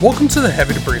Welcome to the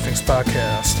Heavy Debriefings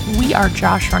podcast. We are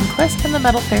Josh Runquist and the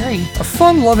Metal Fairy. A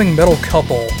fun-loving metal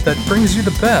couple that brings you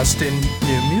the best in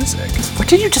new music. What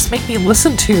did you just make me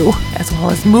listen to? As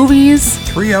well as movies.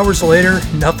 3 hours later,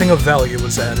 nothing of value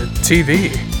was added.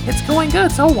 TV. It's going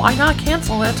good, so why not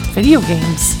cancel it? Video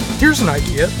games. Here's an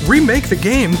idea. Remake the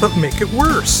game, but make it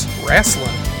worse.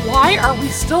 Wrestling. Why are we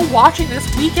still watching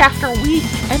this week after week?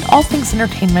 And all things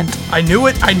entertainment. I knew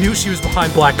it. I knew she was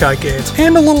behind Black Guy Gates.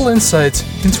 And a little insight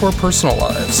into our personal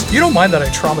lives. You don't mind that I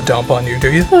trauma dump on you,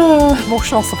 do you?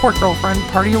 Emotional support girlfriend,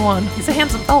 party one. He's a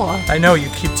handsome fella. I know, you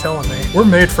keep telling me. We're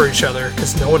made for each other,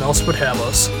 because no one else would have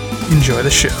us. Enjoy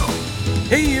the show.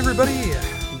 Hey, everybody.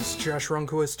 Josh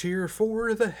Runquist here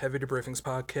for the Heavy Debriefings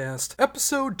podcast,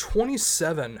 episode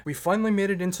 27. We finally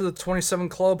made it into the 27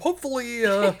 club. Hopefully,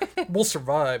 we'll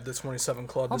survive the 27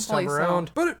 club this time around.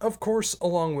 So. But, of course,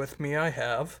 along with me, I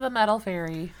have... the Metal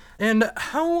Fairy. And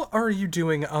how are you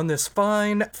doing on this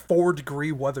fine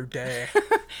 4-degree weather day?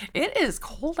 It is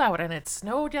cold out and it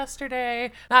snowed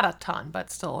yesterday. Not a ton, but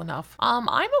still enough. I'm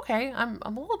okay. I'm a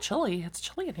little chilly. It's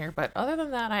chilly in here, but other than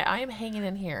that, I am hanging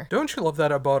in here. Don't you love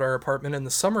that about our apartment? In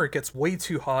the summer, it gets way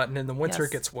too hot, and in the winter,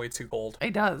 Yes. It gets way too cold.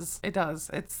 It does.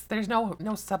 There's no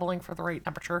settling for the right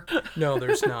temperature. No,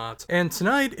 there's not. And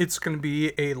tonight, it's going to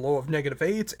be a low of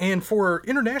 -8, and for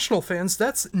international fans,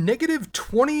 that's negative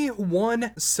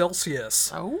 21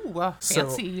 Celsius. Oh,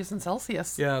 fancy using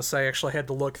Celsius. Yes, I actually had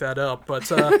to look that up, but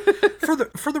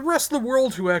for the rest of the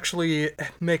world who actually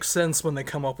makes sense when they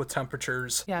come up with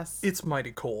temperatures, Yes. it's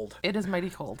mighty cold. It is mighty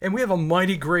cold. And we have a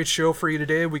mighty great show for you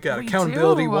today. We got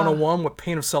Accountability 101 with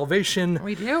Pain of Salvation.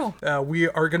 We do. We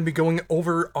are going to be going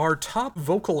over our top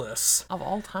vocalists. Of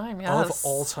all time, yes. Of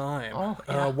all time. Oh,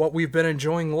 yeah. What we've been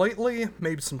enjoying lately,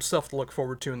 maybe some stuff to look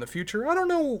forward to in the future. I don't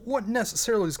know what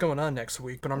necessarily is going on next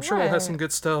week, but I'm sure we'll have some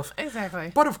good stuff.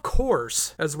 Exactly. But of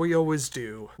course, as we always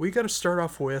do, we got to start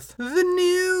off with the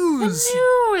news.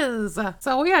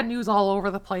 So we got news all over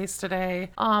the place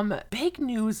today. Big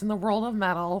news in the world of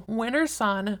metal. Winter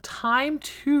Sun Time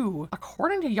 2,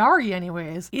 according to Yari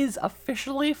anyways, is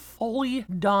officially fully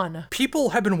done. People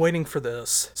have been waiting for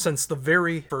this since the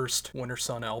very first Winter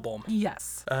Sun album.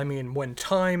 Yes. I mean, when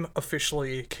Time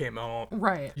officially came out,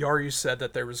 Right. Yari said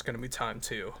that there was going to be Time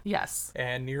 2. Yes.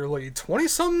 And nearly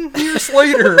 20-some years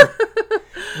later,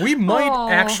 we might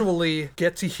actually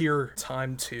get to hear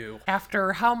Time 2.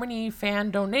 After how many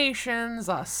fan donations,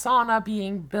 a sauna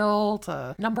being built,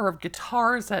 a number of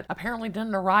guitars that apparently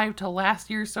didn't arrive till last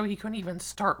year, so he couldn't even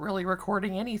start really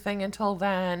recording anything until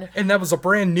then. And that was a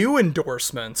brand new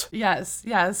endorsement. Yes.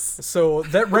 So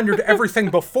that rendered everything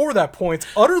before that point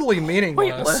utterly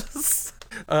meaningless. Pointless.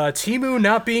 Timu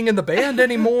not being in the band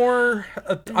anymore.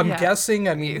 I'm guessing.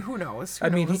 I mean, who knows?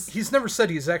 He's never said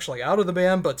he's actually out of the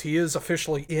band, but he is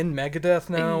officially in Megadeth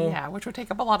now. Yeah, which would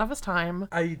take up a lot of his time.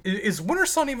 Is Winter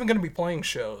Sun even going to be playing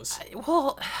shows?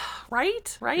 Well,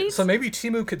 right? So maybe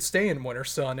Timu could stay in Winter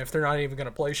Sun if they're not even going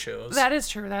to play shows. That is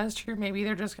true. Maybe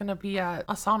they're just going to be a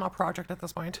sauna project at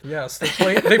this point. Yes, they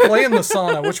play in the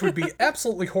sauna, which would be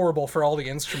absolutely horrible for all the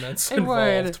instruments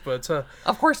involved. Would. But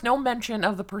of course, no mention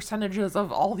of the percentages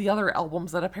of all the other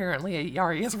albums that apparently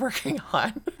Yari is working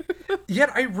on. Yet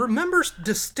I remember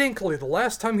distinctly the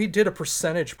last time he did a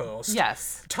percentage post.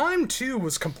 Yes. Time 2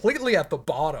 was completely at the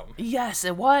bottom. Yes,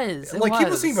 it was. He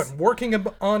wasn't even working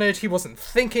on it. He wasn't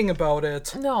thinking about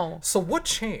it. No. So what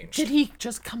changed? Did he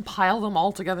just compile them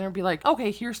all together and be like,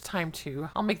 okay, here's Time 2.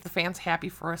 I'll make the fans happy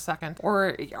for a second.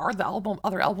 Or are the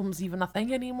other albums even a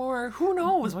thing anymore? Who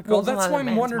knows what goes on? Well, that's why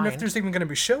I'm wondering mind. if there's even going to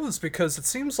be shows, because it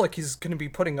seems like he's going to be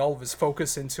putting all of his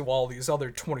focus into all these other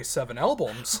 27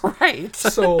 albums. Right.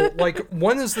 So,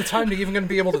 when is the time to even going to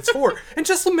be able to tour? And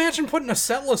just imagine putting a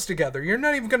set list together. You're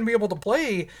not even going to be able to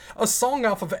play a song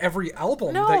off of every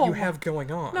album that you have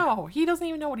going on. No, he doesn't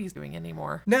even know what he's doing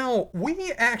anymore. Now,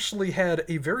 we actually had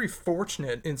a very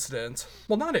fortunate incident.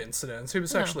 Well, not incident. It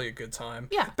was actually a good time.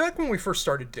 Yeah. Back when we first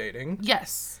started dating.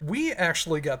 Yes. We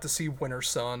actually got to see Winter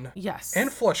Sun. Yes.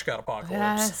 And Flesh God Apocalypse.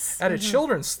 Yes. At a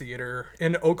children's theater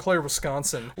in Eau Claire,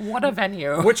 Wisconsin. What a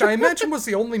venue. Which I imagine was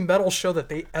the only metal show that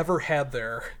they ever had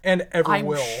there. And ever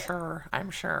will. I'm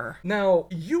sure. Now,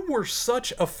 you were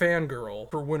such a fangirl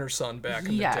for Winter Sun back in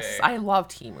the day. Yes, I love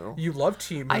Timu. You love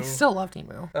Timu. I still love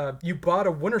Timu. You bought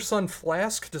a Winter Sun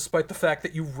flask despite the fact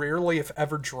that you rarely, if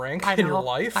ever, drank in your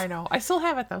life. I know. I still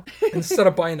have it, though. Instead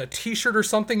of buying a t-shirt or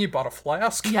something, you bought a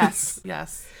flask. Yes.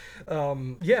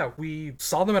 Yeah, we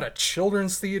saw them at a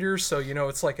children's theater, so,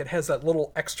 it's like it has that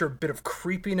little extra bit of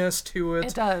creepiness to it.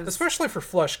 It does. Especially for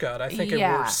Flesh God. I think it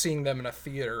Yeah. worth seeing them in a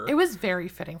theater. It was very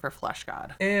fitting for Flesh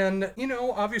God. And,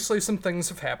 obviously some things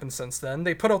have happened since then.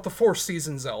 They put out the Four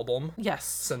Seasons album. Yes.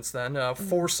 Since then.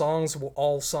 4 songs,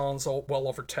 all songs well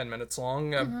over 10 minutes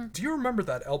long. Do you remember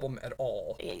that album at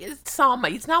all? It's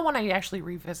not one I actually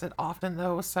revisit often,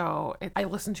 though, so I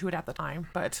listened to it at the time,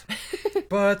 but...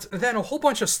 But then a whole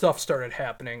bunch of stuff started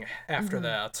happening after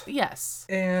that. Yes.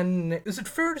 And is it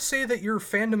fair to say that your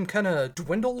fandom kind of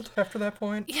dwindled after that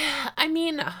point? Yeah, I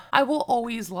mean, I will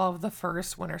always love the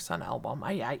first Winter Sun album.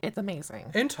 It's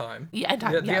amazing. In Time. Yeah, in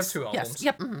Time, Yeah, yes. they have 2 albums. Yes,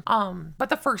 yep. But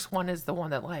the first one is the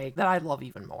one that I love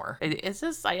even more. It's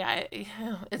just, it's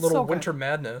Little so good. Winter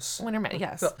Madness.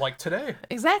 Yes. Like today.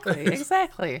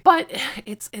 Exactly. But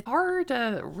it's hard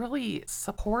to really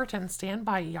support and stand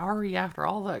by Yari after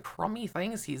all the crummy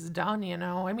things he's done,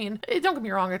 I mean, don't get me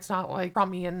wrong, it's not like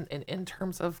crummy in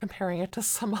terms of comparing it to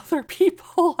some other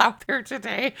people out there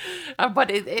today, but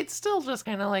it's still just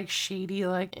kind of like shady,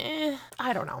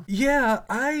 I don't know. Yeah,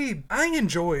 I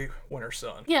enjoy Winter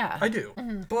Sun. Yeah. I do.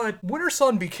 But Winter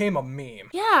Sun became a meme.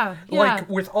 Yeah. Like,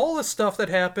 with all the stuff that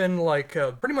happened,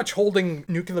 pretty much holding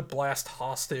Nuclear Blast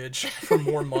hostage for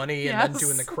more money and then Yes.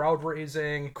 doing the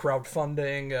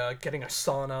crowdfunding, getting a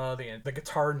sauna, the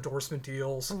guitar endorsement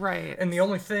deals. Right. And the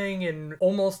only thing in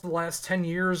almost the last 10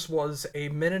 years was a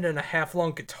 1.5-minute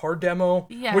long guitar demo,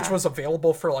 Yeah. which was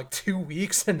available for 2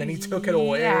 weeks, and then he took it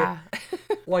away. Yeah.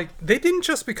 They didn't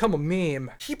just become a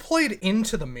meme, he played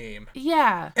into the meme.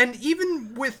 Yeah. And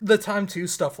even with the Time 2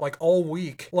 stuff, all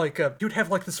week, you'd have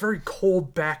this very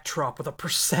cold backdrop with a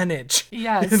percentage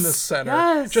Yes. in the center.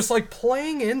 Yes. Just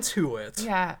playing into it.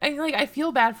 Yeah, and I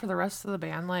feel bad for the rest of the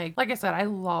band. Like I said, I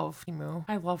love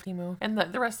Timu, and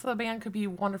the rest of the band could be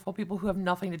wonderful people who have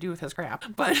nothing to do with his crap.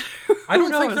 But I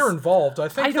don't who think knows? they're involved. I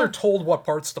think they're don't- told what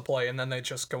parts to play, and then they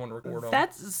just go and record them.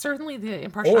 That's certainly the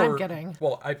impression I'm getting.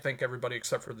 Well, I think everybody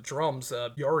except for the drums,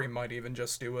 Yori might even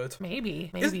just do it.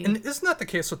 Maybe. And isn't that the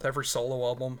case with every solo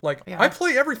album? Yeah. I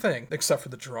play everything except for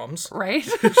the drums. Right?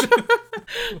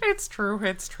 It's true.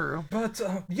 But,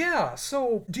 yeah,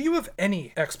 so do you have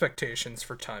any expectations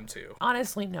for Time 2?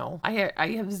 Honestly, no. I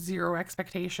have zero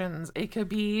expectations. It could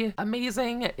be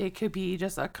amazing. It could be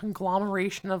just a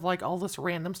conglomeration of all this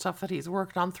random stuff that he's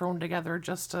worked on thrown together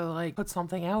just to put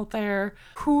something out there.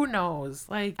 Who knows?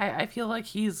 I feel like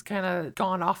he's kind of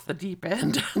gone off the deep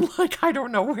end. I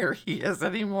don't know where he is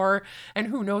anymore. And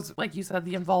who knows, like you said,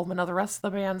 the involvement of the rest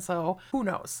of the band. So who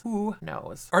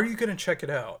knows? Are you gonna check it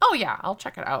out? Oh yeah, I'll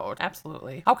check it out.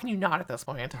 Absolutely. How can you not at this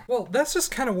point? Well, that's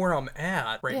just kind of where I'm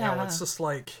at right now. Yeah. It's just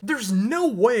there's no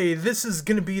way this is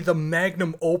gonna be the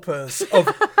magnum opus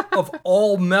of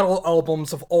all metal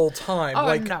albums of all time.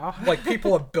 Oh, no.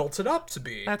 People have built it up to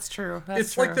be. That's true.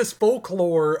 It's true. like this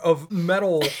folklore of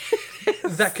metal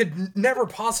that could never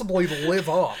possibly live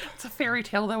up. It's a fairy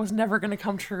tale that was never going to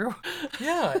come true.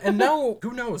 Yeah, and now,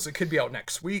 who knows? It could be out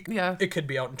next week. Yeah. It could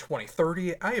be out in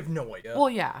 2030. I have no idea. Well,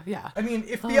 yeah. I mean,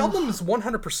 if the album is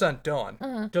 100%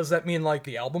 done, does that mean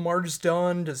the album art is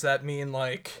done? Does that mean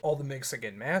all the mixing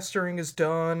and mastering is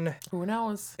done? Who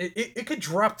knows? It could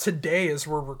drop today as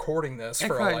we're recording this,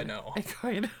 for all I know. It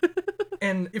could.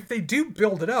 And if they do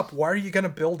build it up, why are you going to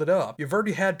build it up? You've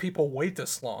already had people wait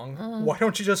this long. Why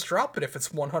don't you just drop it if it's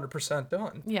 100%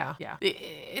 done? Yeah.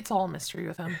 It's all a mystery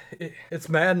with him. It's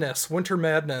madness. Winter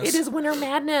madness. It is winter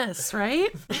madness, right?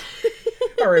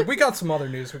 All right, we got some other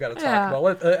news we got to talk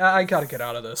about. I got to get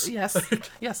out of this.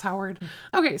 Yes, Howard.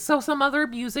 Okay, so some other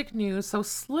music news. So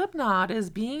Slipknot is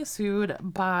being sued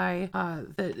by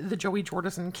the Joey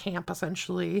Jordison camp,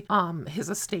 essentially, his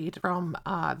estate, from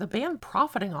the band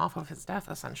profiting off of his death,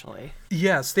 essentially.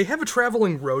 Yes, they have a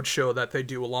traveling roadshow that they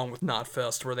do along with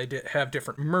Knotfest, where they have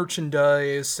different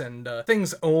merchandise and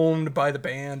things owned by the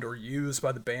band or used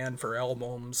by the band for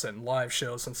albums and live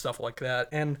shows and stuff like that.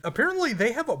 And apparently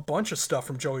they have a bunch of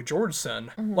stuff from Joey Jordison,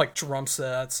 like drum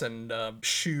sets and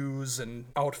shoes and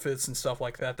outfits and stuff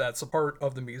like that that's a part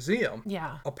of the museum.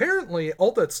 Yeah. Apparently,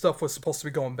 all that stuff was supposed to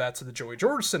be going back to the Joey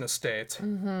Jordison estate,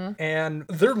 and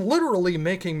they're literally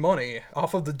making money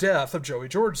off of the death of Joey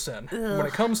Jordison when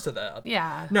it comes to that.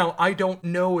 Yeah. Now, I don't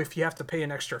know if you have to pay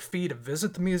an extra fee to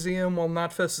visit the museum while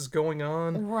Knotfest is going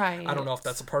on. Right. I don't know if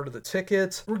that's a part of the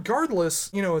ticket. Regardless,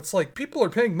 it's people are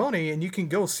paying money and you can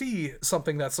go see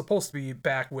something that's supposed to be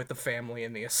back with the family money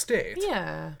in the estate.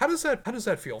 Yeah. How does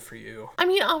that feel for you? I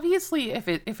mean, obviously, if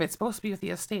it's supposed to be with the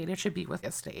estate, it should be with the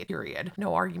estate, period.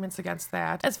 No arguments against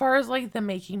that. As far as, like, the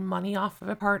making money off of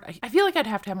it part, I feel like I'd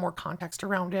have to have more context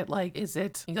around it. Like, is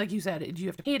it, like you said, do you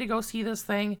have to pay to go see this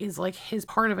thing? Is, like, his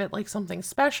part of it, like, something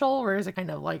special? Or is it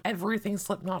kind of, like, everything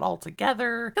Slipknot all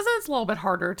together? Because then it's a little bit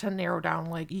harder to narrow down,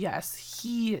 like, yes,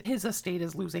 his estate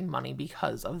is losing money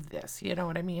because of this, you know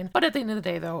what I mean? But at the end of the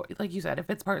day, though, like you said, if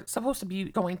it's supposed to be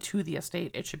going to the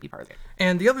estate, it should be part of it.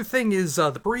 And the other thing is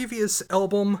the previous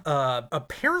album,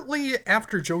 apparently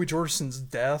after Joey Jordison's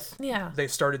death, they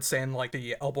started saying, like,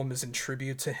 the album is in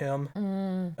tribute to him.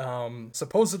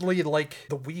 Supposedly, like,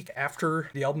 the week after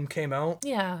the album came out,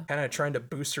 kind of trying to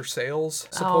boost her sales,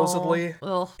 supposedly.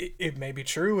 It may be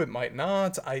true, it might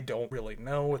not. I don't really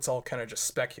know. It's all kind of just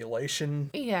speculation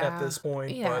at this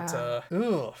point. But,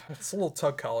 it's a little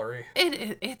tug-collery.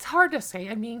 It's hard to say.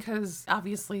 I mean, because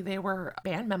obviously they were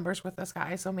band members with this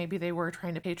guy, so maybe they were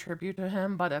trying to pay tribute to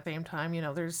him, but at the same time, you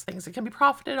know, there's things that can be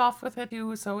profited off with it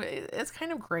too, so it's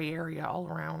kind of gray area all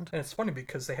around. And it's funny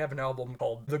because they have an album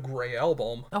called The Gray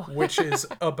Album, which is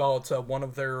about one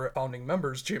of their founding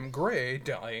members, Jim Gray,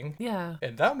 dying. Yeah.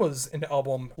 And that was an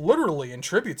album literally in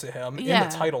tribute to him, in the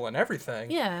title and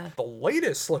everything. Yeah. The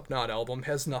latest Slipknot album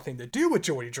has nothing to do with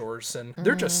Joey Jordison.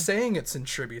 They're just saying it's in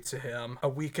tribute to him a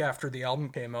week after the album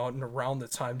came out and around the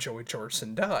time Joey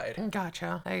Jordison died.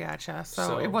 Gotcha. I gotcha.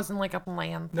 So it wasn't like a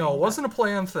planned thing. No, it wasn't a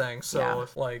planned thing. So,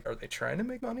 like, are they trying to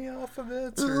make money off of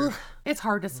it? Or? It's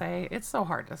hard to say. It's so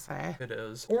hard to say. It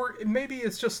is. Or maybe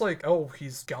it's just like, oh,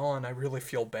 he's gone. I really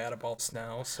feel bad about this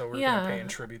now, so we're going to pay in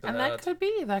tribute to that. And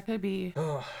that could be.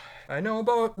 I know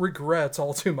about regrets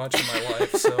all too much in my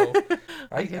life, so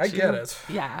I get it.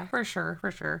 Yeah, for sure.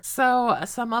 So,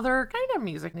 some other kind of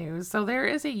music news. So, there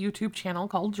is a YouTube channel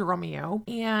called Drumeo,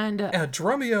 and...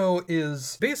 Drumeo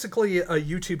is basically a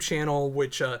YouTube channel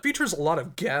which features a lot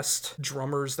of guest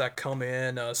drummers that come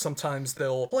in. Sometimes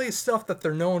they'll play stuff that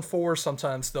they're known for.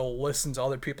 Sometimes they'll listen to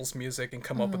other people's music and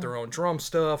come up with their own drum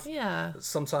stuff. Yeah.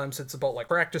 Sometimes it's about, like,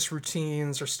 practice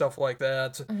routines or stuff like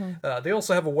that. They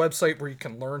also have a website where you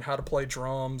can learn how to play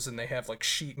drums, and they have, like,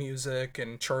 sheet music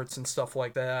and charts and stuff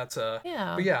like that.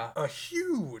 But yeah, a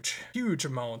huge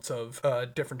amount of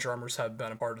different drummers have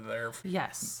been a part of there.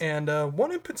 Yes. And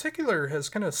one in particular has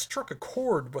kind of struck a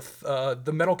chord with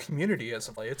the metal community as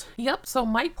of late. Yep. So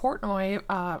Mike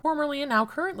Portnoy, formerly and now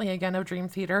currently again of Dream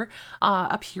Theater,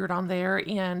 appeared on there,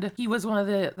 and he was one of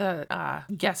the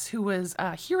guests who was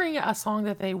hearing a song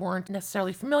that they weren't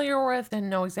necessarily familiar with, didn't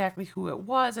know exactly who it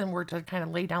was, and were to kind of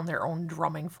lay down their own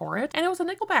drumming for it. And it was a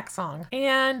Nickelback song.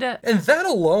 And that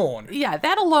alone. Yeah,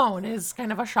 that alone is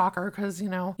kind of a shocker because, you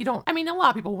know, you don't, I mean, a lot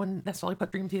of people wouldn't necessarily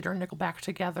put Dream Theater and Nickelback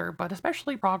together, but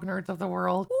especially prog nerds of the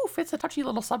world, oof, it's a touchy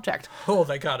little subject. Oh,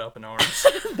 they got up in arms.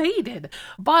 They did.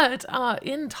 But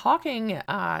in talking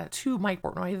to Mike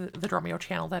Portnoy, the Drumeo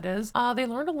channel that is, they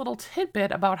learned a little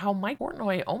tidbit about how Mike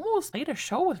Portnoy almost played a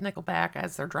show with Nickelback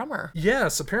as their drummer.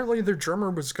 Yes, apparently their drummer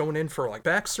was going in for, like,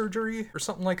 back surgery or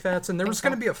something like that, and there was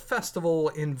going to be a festival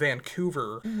in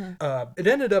Vancouver. It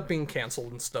ended up being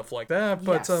canceled and stuff like that,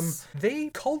 but they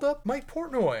called up Mike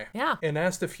Portnoy and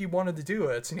asked if he wanted to do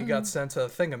it, and he got sent a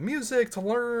thing of music to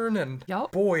learn, and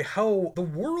boy, how the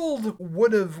world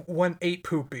would have went ape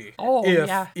poopy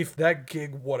if that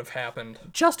gig would have happened.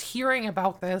 Just hearing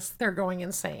about this, they're going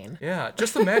insane. Yeah,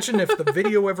 just imagine if the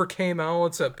video ever came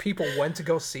out, people went to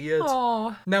go see it.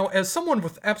 Oh. Now, as someone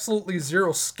with absolutely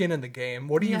zero skin in the game,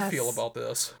 what do you feel about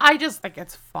this? I just think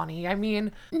it's funny. I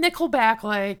mean, Nickelback,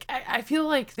 like, I feel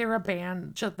like they're a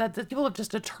band that the people have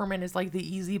just determined is, like,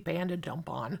 the easy band to jump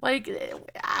on. Like,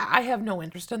 I have no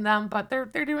interest in them, but they're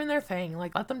doing their thing.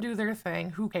 Like, let them do their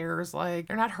thing. Who cares? Like,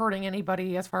 they're not hurting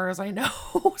anybody as far as I know.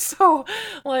 So,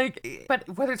 like, but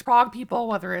whether it's prog people,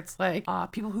 whether it's, like,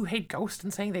 people who hate Ghost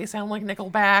and saying they sound like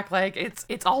Nickelback, like,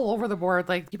 it's all over the board.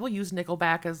 Like, people use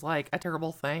Nickelback as, like, a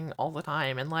terrible thing all the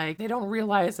time, and, like, they don't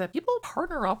realize that people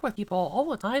partner up with people all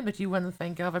the time that you wouldn't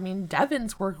think of. I mean,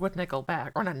 Devin's worked with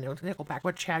Nickelback, or not Nickelback,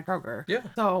 with Chad Kroeger. Yeah.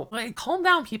 So, like, calm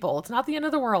down, people. It's not the end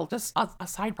of the world. Just a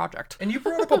side project. And you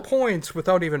brought up a point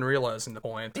without even realizing the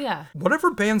point. Yeah.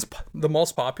 Whatever band's the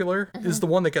most popular is the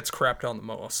one that gets crapped on the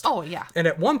most. Oh, yeah. And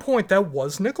at one point, that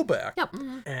was Nickelback. Yep.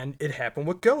 And it happened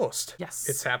with Ghost. Yes.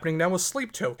 It's happening now with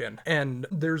Sleep Token. And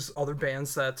there's other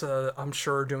bands that I'm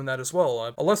sure are doing that as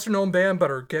well. A lesser-known band,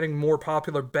 but are getting more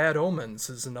popular. Bad Omens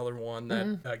is another one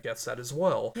that gets that as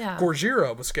well. Yeah.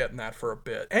 Gojira was getting that for a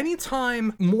bit.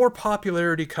 Anytime more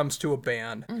popularity comes to a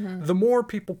band, the more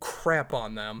people crap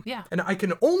on them. Yeah. And I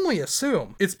can only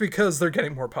assume It's because they're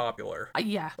getting more popular.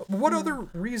 Yeah. What other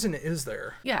reason is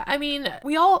there? Yeah, I mean,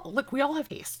 we all have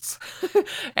tastes.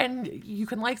 And you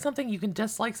can like something, you can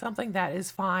dislike something, that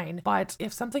is fine. But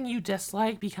if something you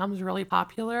dislike becomes really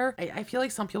popular, I feel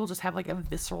like some people just have like a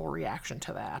visceral reaction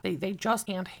to that. They just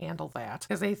can't handle that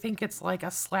because they think it's like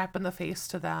a slap in the face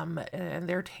to them and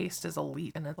their taste is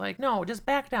elite. And it's like, no, just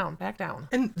back down.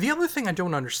 And the other thing I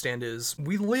don't understand is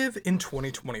we live in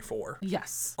 2024.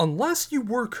 Yes. Unless you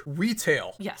work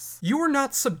retail. Yes. You are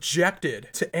not subjected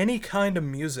to any kind of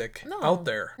music out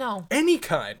there. No. Any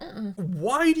kind.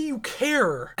 Why do you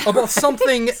care about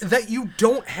something that you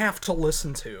don't have to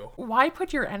listen to? Why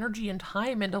put your energy and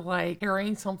time into like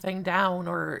tearing something down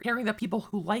or tearing the people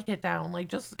who like it down? Like,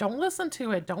 just don't listen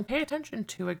to it. Don't pay attention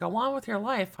to it. Go on with your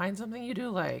life. Find something you do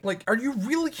like. Like, are you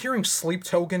really hearing Sleep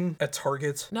Token at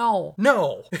Target? No.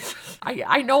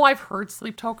 I know I've heard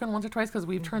Sleep Token once or twice because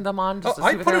we've turned them on just to see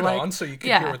I what put they're it like. on so you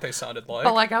could hear what they sounded like.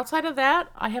 But like outside of that,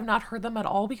 I have not heard them at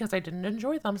all because I didn't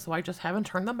enjoy them, so I just haven't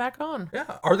turned them back on.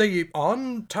 Yeah. Are they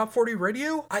on Top 40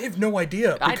 Radio? I have no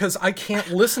idea because I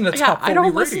can't listen to Top 40 I don't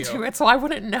Radio. listen to it, so I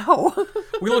wouldn't know.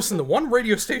 We listen to one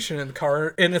radio station in the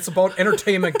car, and it's about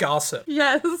entertainment gossip.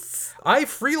 Yes. I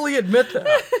freely admit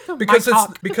that because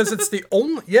it's the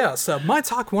only My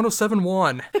Talk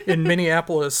 107.1 in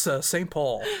Minneapolis, St.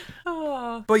 Paul.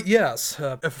 Oh. But yes,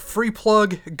 a free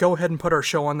plug. Go ahead and put our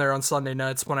show on there on Sunday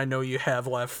nights when I know you have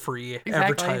left free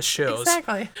advertised shows.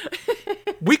 Exactly.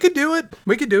 We could do it.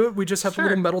 We just have a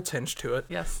little metal tinge to it.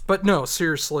 Yes. But no,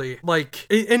 seriously, like,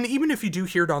 and even if you do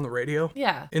hear it on the radio,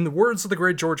 in the words of the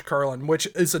great George Carlin, which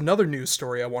is another news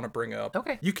story I want to bring up,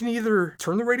 you can either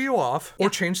turn the radio off or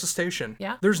change the station.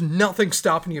 Yeah. There's nothing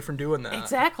stopping you from doing that.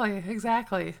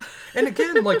 Exactly. And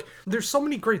again, like, there's so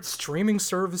many great streaming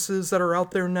services that are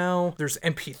out there now. There's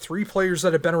MP3 players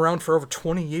that have been around for over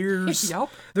 20 years. Yep.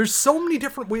 There's so many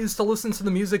different ways to listen to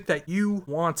the music that you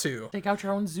want to. Take out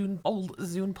your own old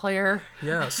Zune player.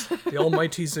 Yes, the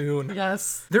almighty Zune.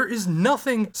 Yes. There is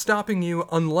nothing stopping you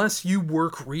unless you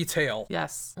work retail.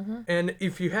 Yes. And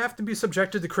if you have to be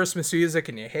subjected to Christmas music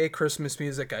and you hate Christmas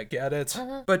music, I get it.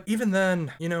 But even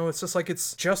then, it's just like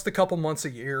it's just a couple months a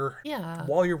year. Yeah.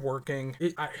 While you're working.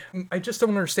 I just don't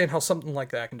understand how something like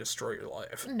that can destroy your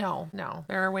life. No.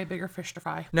 There are way bigger fish to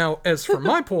fry. Now, as for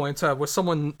my point, with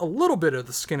someone a little bit of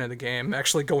the skin of the game,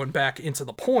 actually going back into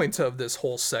the point of this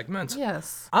whole segment.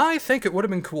 Yes. I think it would have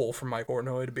been cool for Mike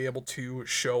Portnoy to be able to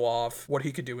show off what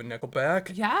he could do in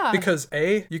Nickelback. Yeah. Because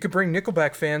A, you could bring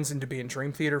Nickelback fans into being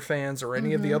Dream Theater fans or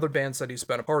any of the other bands that he's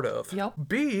been a part of. Yep.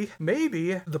 B,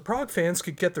 maybe the prog fans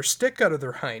could get their stick out of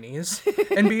their heinies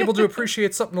and be able to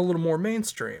appreciate something a little more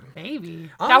mainstream.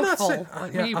 Maybe. I'm Doubtful,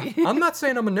 maybe. I'm not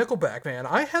saying I'm a Nickelback fan.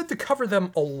 I had to cover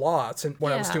them a lot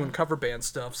when I was doing cover band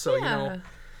stuff, so,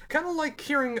 kind of like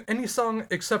hearing any song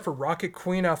except for Rocket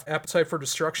Queen off Appetite for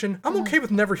Destruction. I'm okay with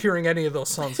never hearing any of those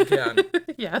songs again.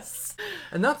 Yes.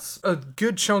 And that's a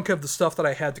good chunk of the stuff that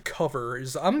I had to cover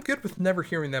is I'm good with never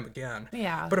hearing them again.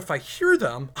 Yeah. But if I hear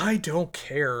them, I don't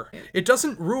care. It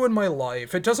doesn't ruin my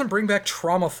life. It doesn't bring back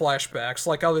trauma flashbacks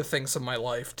like other things in my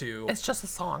life do. It's just a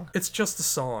song. It's just a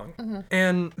song.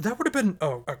 And that would have been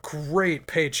a great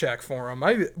paycheck for him.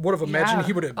 I would have imagined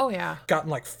he would have gotten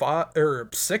like 5 or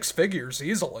 6 figures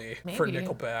easily. For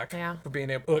Nickelback. Yeah. For being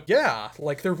able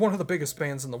like they're one of the biggest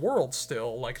bands in the world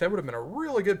still. Like that would have been a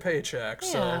really good paycheck.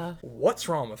 So what's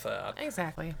wrong with that?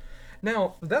 Exactly.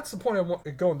 Now, that's the point I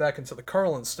want going back into the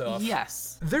Carlin stuff.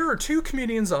 Yes. There are 2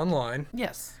 comedians online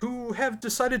who have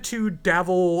decided to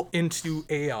dabble into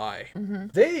AI.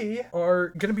 They are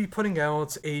going to be putting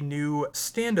out a new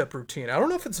stand-up routine. I don't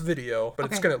know if it's video, but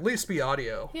it's going to at least be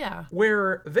audio. Yeah.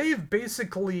 Where they've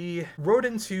basically wrote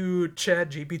into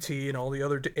ChatGPT and all the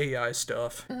other AI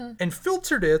stuff and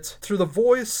filtered it through the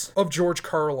voice of George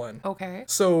Carlin. Okay.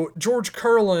 So George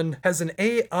Carlin has an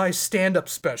AI stand-up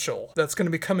special that's going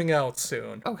to be coming out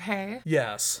soon. Okay.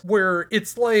 Yes. Where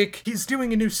it's like he's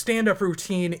doing a new stand-up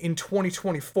routine in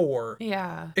 2024.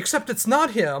 Yeah. Except it's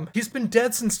not him. He's been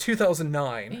dead since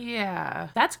 2009. Yeah.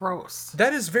 That's gross.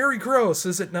 That is very gross,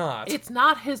 is it not? It's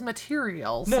not his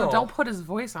material, so don't put his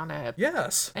voice on it.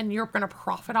 Yes. And you're gonna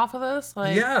profit off of this?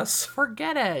 Like, yes.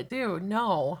 Forget it, dude.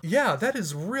 No. Yeah, that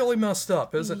is really messed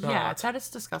up, is it not? Yeah, that is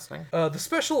disgusting. The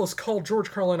special is called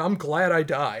George Carlin, I'm Glad I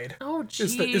Died. Oh,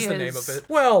 jeez. Is the name of it.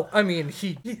 Well, I mean,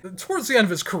 towards the end of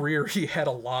his career, he had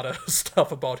a lot of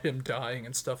stuff about him dying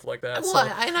and stuff like that. Well, So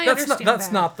and I that's understand that's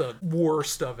that. not the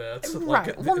worst of it. Like Right.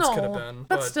 it Well, could have no. been.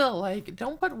 But still, like,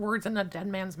 don't put words in a dead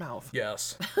man's mouth.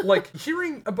 Yes. Like,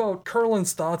 hearing about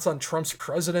Carlin's thoughts on Trump's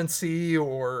presidency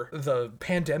or the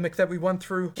pandemic that we went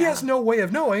through, he has no way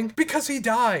of knowing because he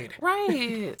died.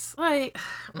 Right. Like,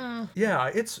 Yeah,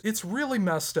 it's really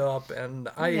messed up, and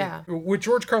Yeah. with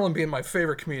George Carlin being my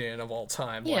favorite comedian of all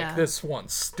time, Yeah. like, this one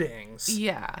stings.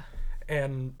 yeah.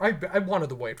 And I wanted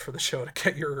to wait for the show to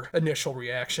get your initial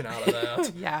reaction out of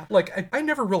that. Yeah. Like, I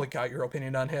never really got your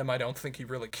opinion on him. I don't think he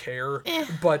really cared.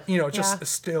 But, just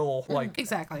still, like,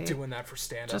 Exactly. doing that for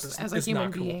stand-up Just is, as a is human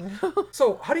not cool. being.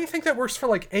 So, how do you think that works for,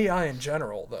 like, AI in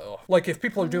general, though? Like, if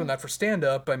people are doing that for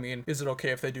stand-up, I mean, is it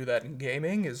okay if they do that in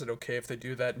gaming? Is it okay if they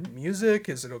do that in music?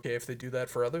 Is it okay if they do that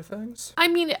for other things? I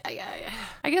mean,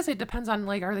 I guess it depends on,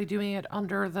 like, are they doing it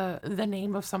under the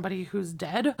name of somebody who's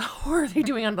dead? Or are they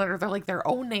doing it under their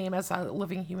own name as a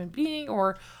living human being?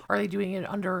 Or are they doing it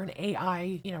under an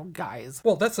AI, guise?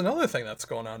 Well, that's another thing that's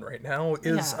going on right now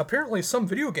is Yeah. apparently some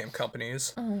video game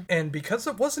companies, and because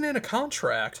it wasn't in a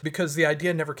contract, because the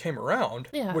idea never came around,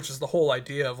 Yeah. which is the whole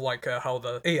idea of like how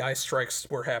the AI strikes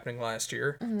were happening last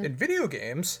year, in video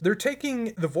games, they're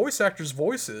taking the voice actors'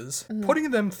 voices, putting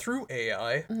them through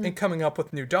AI, and coming up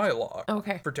with new dialogue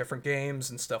Okay. for different games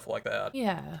and stuff like that.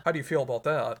 Yeah. How do you feel about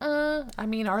that? I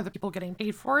mean, are the people getting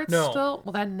paid for it No. still?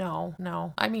 Well, then no.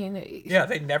 I mean, Yeah,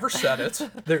 they never said it.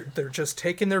 They're just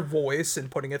taking their voice and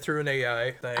putting it through an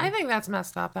AI thing. I think that's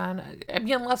messed up then. I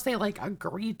mean, unless they, like,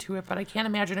 agreed to it, but I can't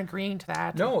imagine agreeing to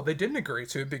that. No, they didn't agree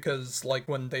to, because like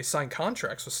when they signed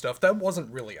contracts with stuff, that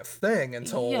wasn't really a thing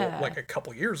until Yeah. like a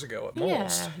couple years ago at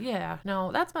most. Yeah.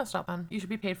 No, that's messed up then. You should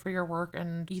be paid for your work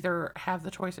and either have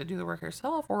the choice to do the work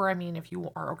yourself, or, I mean, if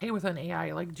you are okay with an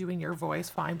AI, like, doing your voice,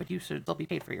 fine, but you should still be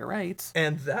paid for your rights.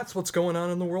 And that's what's going on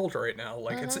in the world right now.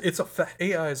 Like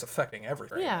AI is affecting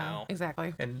everything right now.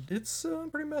 Exactly. And it's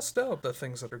pretty messed up, the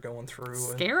things that are going through. And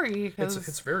Scary, because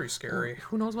it's very scary.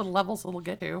 who knows what levels it'll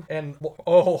get to. And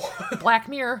Black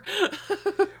Mirror.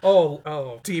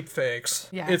 deep fakes.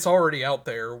 Yeah. It's already out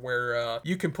there where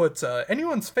you can put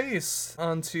anyone's face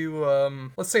onto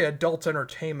let's say adult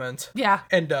entertainment. Yeah.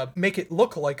 And make it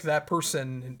look like that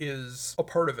person is a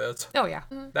part of it. Oh, yeah.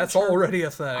 That's already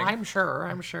a thing. I'm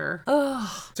sure.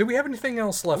 Do we have anything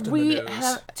else left in We the news?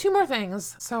 have two more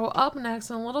things. So up next,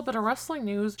 in a little bit of wrestling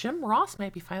news, Jim Ross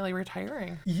might be finally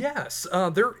retiring. Yes,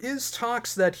 there is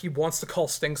talks that he wants to call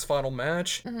Sting's final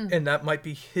match, and that might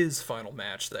be his final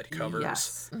match that he covers.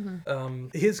 Yes.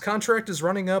 His contract is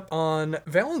running up on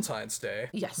Valentine's Day,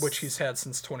 Yes. which he's had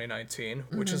since 2019,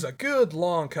 which is a good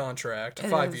long contract,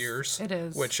 5 is. years. It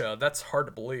is. Which, that's hard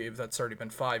to believe. That's already been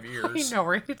 5 I years. know,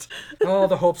 right? All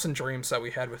the hopes and dreams that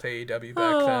we had with AEW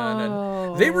back then,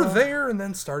 and they were there and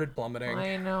then started plummeting.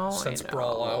 I know. Since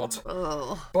Brawl Out.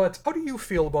 Ugh. But how do you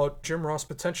feel about Jim Ross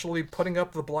potentially putting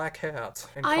up the black hat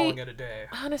and calling it a day?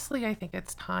 Honestly, I think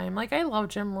it's time. Like, I love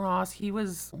Jim Ross. He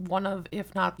was one of,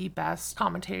 if not the best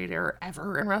commentator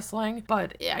ever in wrestling.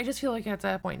 But I just feel like at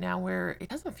that point now where it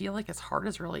doesn't feel like his heart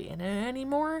is really in it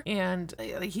anymore. And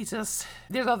he's just,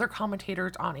 there's other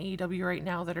commentators on AEW right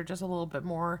now that are just a little bit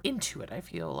more into it, I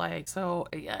feel like. So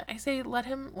yeah, I say let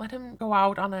him go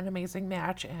out on an amazing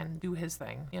match and do his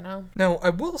thing, Now, I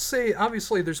will say,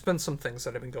 obviously, there's been some things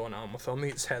that have been going on with him.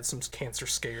 He's had some cancer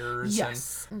scares,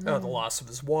 Yes. and the loss of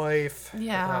his wife.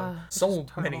 Yeah, so which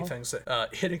is many terrible. things.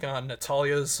 Hitting on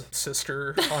Natalia's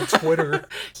sister on Twitter.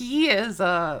 He is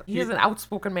an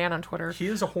outspoken man on Twitter. He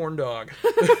is a horn dog.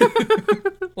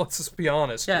 Let's just be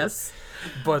honest. Yes.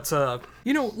 But,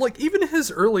 like, even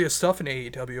his earliest stuff in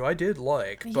AEW, I did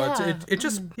like. But Yeah.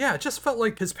 it just felt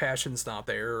like his passion's not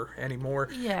there anymore.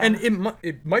 Yeah. And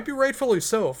it might be rightfully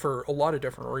so for a lot of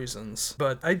different reasons.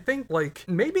 But I think, like,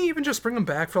 maybe even just bring him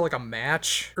back for, like, a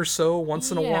match or so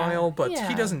once in a Yeah. while. But Yeah.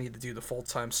 he doesn't need to do the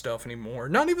full-time stuff anymore.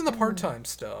 Not even the part-time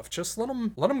stuff. Just let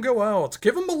him go out.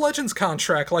 Give him a Legends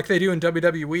contract like they do in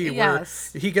WWE, Yes.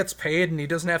 where he gets paid and he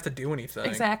doesn't have to do anything.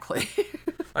 Exactly.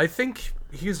 I think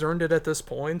he's earned it at this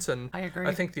point, and I agree.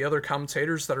 I think the other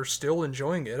commentators that are still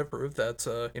enjoying it have proved that,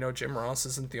 Jim Ross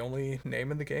isn't the only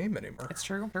name in the game anymore. It's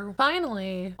true.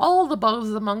 Finally, all the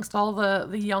buzz amongst all the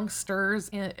youngsters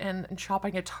and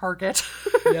shopping at Target.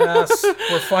 Yes,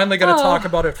 we're finally going to talk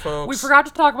about it, folks. We forgot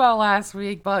to talk about it last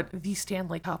week, but the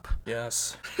Stanley Cup.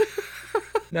 Yes.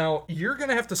 Now, you're going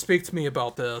to have to speak to me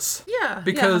about this. Yeah.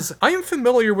 Because I am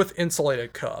familiar with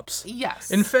insulated cups.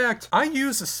 Yes. In fact, I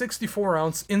use a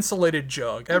 64-ounce insulated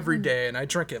jug every day, and I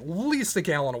drink at least a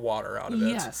gallon of water out of it.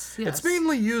 Yes. It's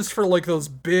mainly used for, like, those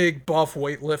big, buff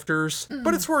weightlifters,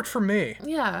 but it's worked for me.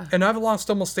 Yeah. And I've lost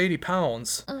almost 80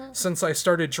 pounds since I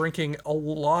started drinking a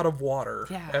lot of water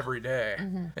every day.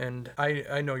 And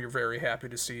I know you're very happy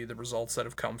to see the results that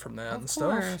have come from that and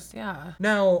stuff. Of course, yeah.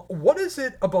 Now, what is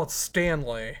it about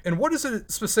Stanley, and what is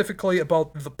it specifically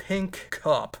about the pink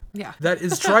cup that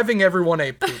is driving everyone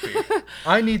poopy?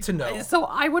 I need to know. So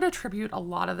I would attribute a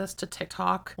lot of this to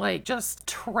TikTok. Like, just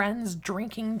trends,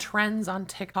 drinking trends on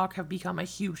TikTok have become a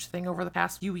huge thing over the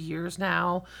past few years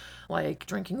now. Like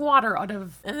drinking water out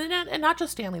of, and not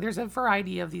just Stanley, there's a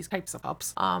variety of these types of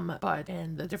cups,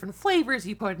 and the different flavors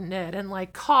you put in it, and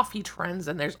like coffee trends,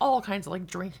 and there's all kinds of like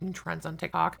drinking trends on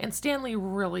TikTok. And Stanley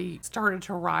really started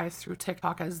to rise through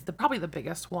TikTok as probably the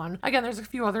biggest one. Again, there's a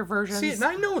few other versions. See, and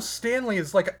I know Stanley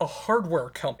is like a hardware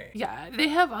company. Yeah, they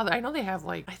have other, I know they have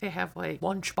like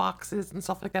lunch boxes and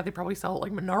stuff like that. They probably sell it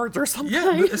like Menards or something.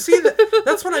 Yeah, see,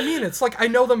 that's what I mean. It's like I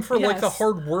know them for like the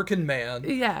hard working man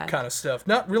kind of stuff,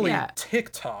 not really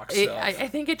TikTok stuff. I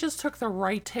think it just took the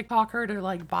right TikToker to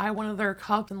like buy one of their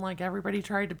cups, and like everybody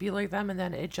tried to be like them, and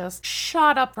then it just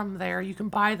shot up from there. You can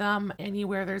buy them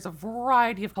anywhere. There's a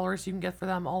variety of colors you can get for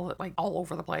them all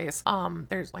over the place.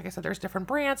 There's, like I said, there's different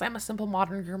brands. I'm a simple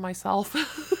modern girl myself.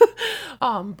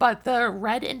 But the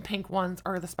red and pink ones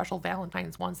are the special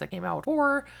Valentine's ones that came out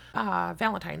for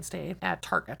Valentine's Day at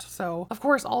Target. So of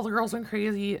course all the girls went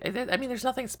crazy. I mean, there's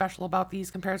nothing special about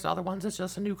these compared to other ones. It's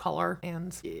just a new color,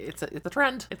 and it's a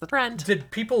trend. It's a trend.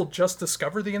 Did people just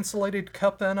discover the insulated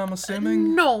cup then, I'm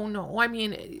assuming? No. I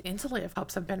mean, insulated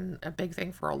cups have been a big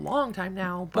thing for a long time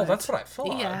now. But, well, that's what I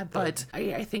thought. Yeah, but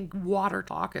I think water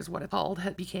talk is what it's called.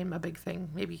 It became a big thing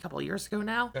maybe a couple of years ago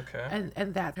now. Okay.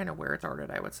 And that's kind of where it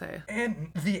started, I would say.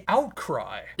 And the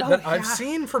outcry that I've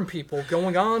seen from people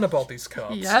going on about these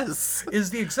cups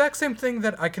is the exact same thing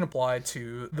that I can apply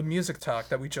to the music talk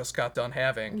that we just got done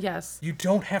having. Yes. You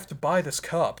don't have to buy this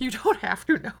cup. You don't have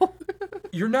to, no.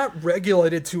 You're not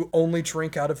regulated to only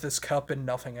drink out of this cup and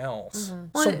nothing else.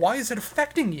 So why is it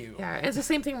affecting you? Yeah, it's the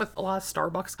same thing with a lot of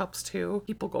Starbucks cups too.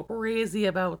 People go crazy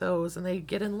about those, and they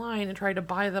get in line and try to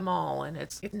buy them all, and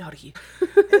it's nutty.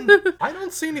 And I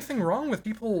don't see anything wrong with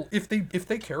people if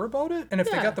they care about it and if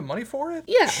they got the money for it.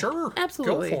 Yeah, sure,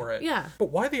 absolutely. Go for it. Yeah,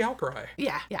 but why the outcry?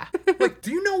 Yeah. Like,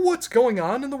 do you know what's going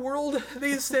on in the world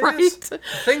these days? Right?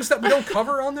 Things that we don't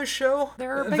cover on this show.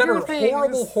 There are bigger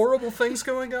things. horrible things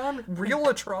going on. Real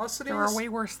atrocities. There are way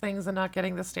worse things than not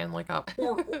getting the Stanley Cup.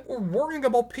 or worrying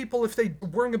about people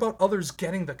worrying about others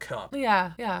getting the cup.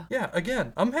 Yeah. Yeah,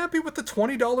 again, I'm happy with the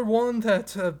 $20 one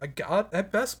that I got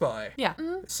at Best Buy. Yeah.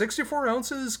 64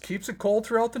 ounces, keeps it cold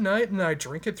throughout the night, and I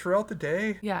drink it throughout the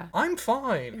day. Yeah. I'm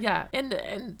fine. Yeah,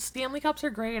 and Stanley Cups are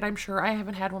great. I'm sure I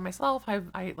haven't had one myself.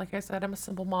 I like I said, I'm a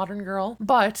simple modern girl,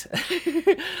 but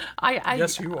I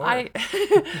yes, you are.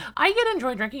 I get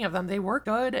enjoy drinking of them. They work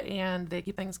good, and they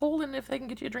keep things cold, and if they can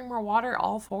get you to drink more water,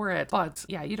 all for it. But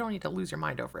yeah, you don't need to lose your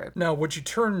mind over it. Now, would you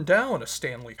turn down a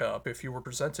Stanley Cup if you were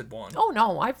presented one? Oh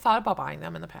no, I've thought about buying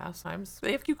them in the past times.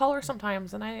 They have cute colors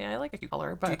sometimes, and I like a cute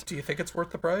color. But do you think it's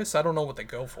worth the price? I don't know what they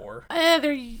go for.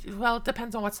 Well, it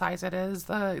depends on what size it is.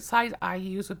 The size I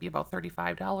use would be about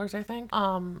 $35, I think.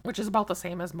 Which is about the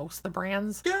same as most of the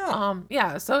brands. Yeah.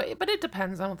 Yeah. So, but it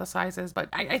depends on what the size is. But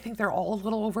I think they're all a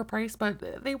little overpriced,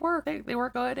 but they work. They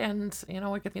work good, and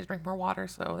it gets me to drink more water.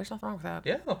 So there's nothing wrong with that.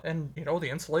 Yeah, and the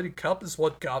insulated cup is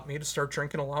what got me to start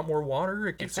drinking a lot more water.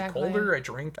 It keeps it colder. I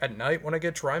drink at night when I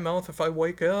get dry mouth if I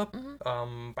wake up.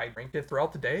 I drink it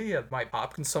throughout the day. My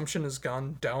pop consumption has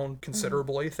gone down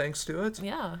considerably thanks to it.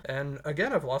 Yeah. And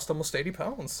again, I've lost almost 80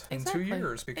 pounds in 2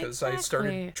 years because I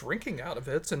started drinking out of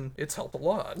it, and it's helped a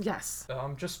lot. Yes.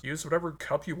 Just use whatever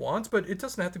cup you want, but it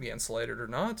doesn't have to be insulated or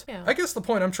not. Yeah. I guess the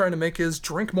point I'm trying to make is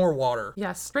drink more water.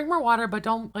 Yes, drink more water, but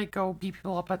don't go beat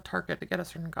people up at Target to get a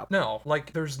certain cup. No,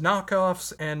 there's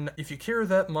knockoffs, and if you care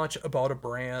that much about a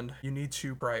brand, you need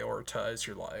to prioritize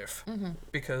your life.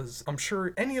 Because I'm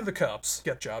sure any of the cups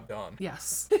get job done.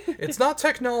 Yes. It's not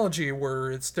technology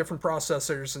where it's different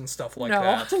processors and stuff like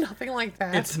that. No, nothing like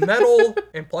that. It's metal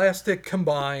and plastic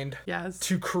combined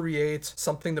to create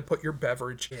something to put your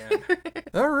beverage in.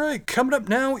 All right, coming up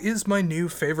now is my new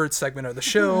favorite segment of the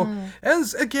show.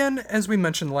 As we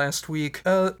mentioned last week,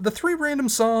 the 3 random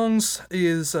songs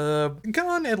is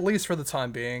gone at least least for the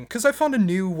time being, because I found a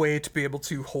new way to be able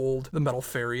to hold the Metal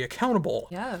Fairy accountable.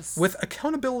 Yes. With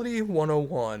Accountability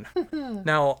 101.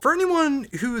 Now, for anyone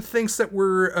who thinks that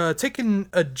we're taking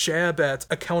a jab at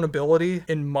accountability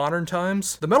in modern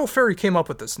times, the Metal Fairy came up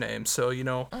with this name, so, you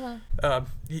know,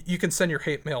 you can send your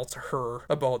hate mail to her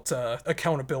about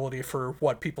accountability for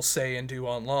what people say and do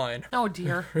online. Oh,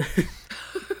 dear.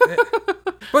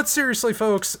 But seriously,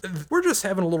 folks, we're just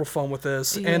having a little fun with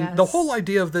this. Yes. And the whole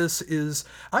idea of this is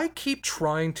I keep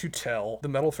trying to tell the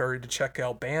Metal Fairy to check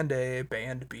out Band A,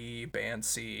 Band B, Band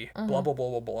C, blah, blah, blah,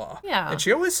 blah, blah. Yeah. And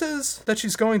she always says that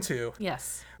she's going to.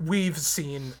 Yes. We've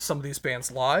seen some of these bands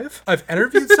live. I've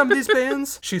interviewed some of these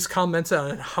bands. She's commented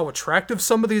on how attractive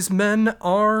some of these men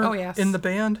are in the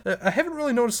band. I haven't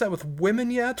really noticed that with women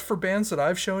yet for bands that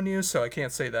I've shown you, so I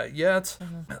can't say that yet.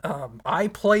 I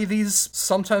play these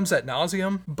sometimes ad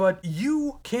nauseum, but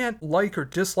you can't like or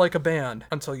dislike a band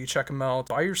until you check them out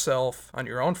by yourself on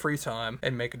your own free time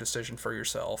and make a decision for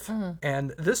yourself. And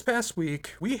this past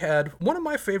week, we had one of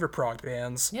my favorite prog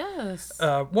bands. Yes.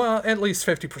 Well, at least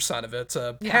 50% of it.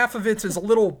 Half of it is a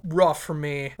little rough for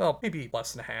me. Well, maybe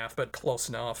less than a half, but close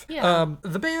enough. Yeah.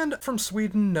 The band from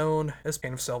Sweden known as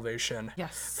Pain of Salvation.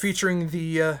 Yes. Featuring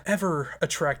the ever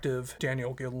attractive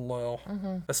Daniel Gillow,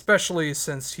 especially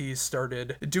since he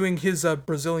started doing his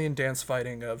Brazilian dance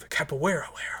fighting of capoeira.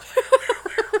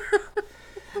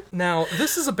 Now,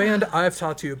 this is a band I've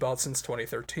talked to you about since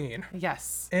 2013.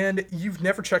 Yes. And you've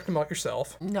never checked them out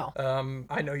yourself. No.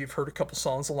 I know you've heard a couple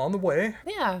songs along the way.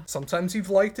 Yeah. Sometimes you've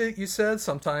liked it, you said.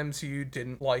 Sometimes you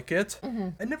didn't like it.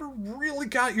 I never really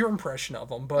got your impression of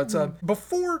them. But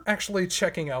before actually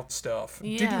checking out stuff,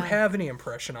 did you have any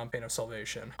impression on Pain of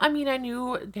Salvation? I mean, I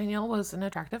knew Daniel was an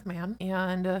attractive man,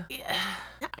 and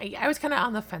I was kind of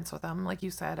on the fence with him, like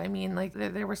you said. I mean, like,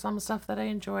 there were some stuff that I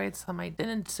enjoyed, some I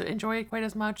didn't enjoy quite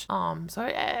as much. So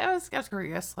I was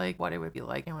curious, like, what it would be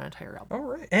like in an entire album. All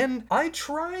right. And I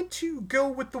tried to go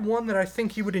with the one that I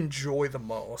think you would enjoy the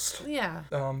most. Yeah.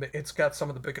 It's got some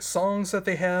of the biggest songs that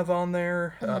they have on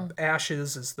there.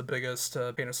 Ashes is the biggest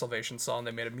Pain of Salvation song.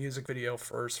 They made a music video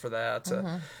first for that.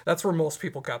 That's where most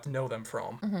people got to know them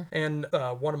from. And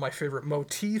one of my favorite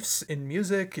motifs in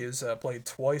music is played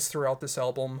twice throughout this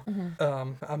album.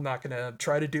 I'm not going to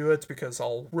try to do it because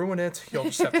I'll ruin it. You'll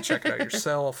just have to check it out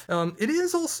yourself. It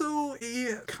is also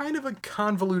a kind of a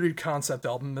convoluted concept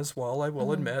album as well, I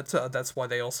will admit. That's why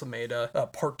they also made a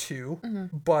part 2.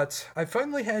 But I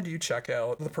finally had you check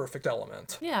out The Perfect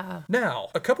Element. Yeah. Now,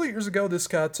 a couple of years ago, this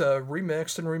got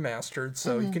remixed and remastered,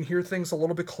 so you can hear things a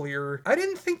little bit clearer. I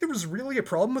didn't think there was really a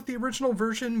problem with the original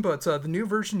version, but the new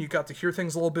version, you got to hear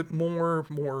things a little bit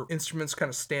more instruments kind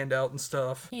of stand out and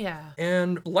stuff. Yeah.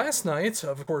 And last night,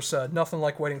 of course, nothing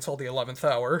like waiting till the 11th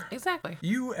hour. Exactly.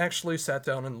 You actually sat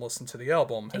down and listened to the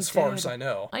album, as far as I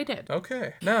know. I did.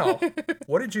 Okay. Now,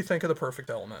 what did you think of The Perfect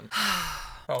Element?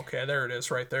 Okay, there it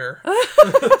is right there.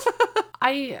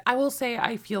 I will say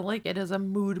I feel like it is a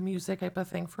mood music type of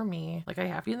thing for me. Like, I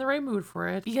have to be in the right mood for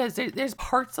it, because there's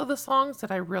parts of the songs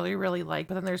that I really, really like,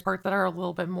 but then there's parts that are a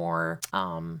little bit more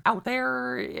out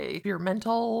there,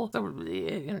 experimental, so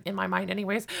in my mind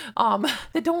anyways,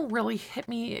 that don't really hit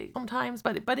me sometimes,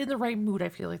 but in the right mood I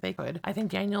feel like they could. I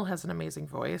think Daniel has an amazing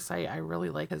voice. I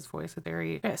really like his voice. It's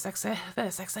very sexy,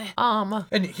 very sexy.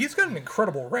 And he's got an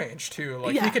incredible range too.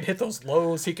 Like, he can hit those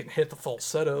lows, he can hit the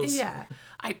falsettos. Yeah.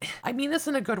 I mean this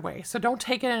in a good way, so don't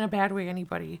take it in a bad way,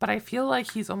 anybody. But I feel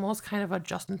like he's almost kind of a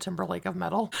Justin Timberlake of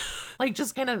metal. Like,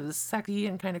 just kind of sexy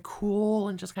and kind of cool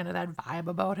and just kind of that vibe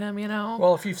about him, you know?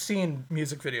 Well, if you've seen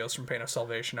music videos from Pain of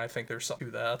Salvation, I think there's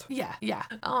something to that. Yeah.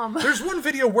 There's one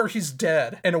video where he's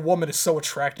dead, and a woman is so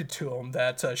attracted to him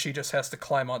that she just has to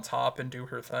climb on top and do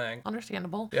her thing.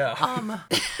 Understandable. Yeah.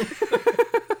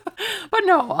 But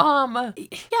no,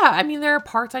 yeah, I mean, there are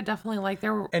parts I definitely like.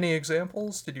 There were... Any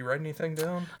examples? Did you write anything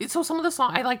down? So some of the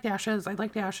songs, I liked Ashes.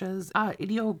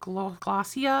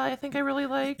 Idioglossia, I think I really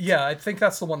like. Yeah, I think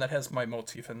that's the one that has my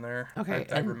motif in there. Okay.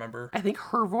 I remember. I think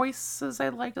her voices I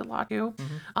liked a lot too.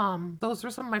 Those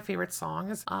were some of my favorite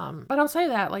songs. But I'll say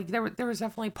that, like, there was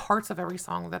definitely parts of every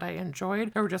song that I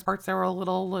enjoyed. There were just parts that were a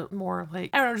little more,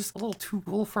 like, I don't know, just a little too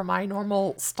cool for my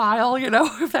normal style, you know,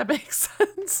 if that makes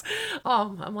sense.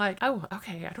 I'm like, oh,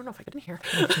 okay, I don't know if I could hear.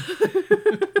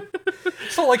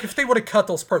 So, like, if they would have cut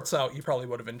those parts out, you probably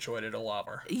would have enjoyed it a lot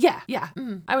more. Yeah,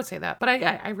 I would say that. But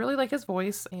I really like his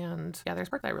voice, and yeah, there's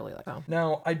parts I really like. So.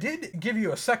 Now, I did give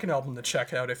you a second album to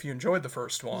check out if you enjoyed the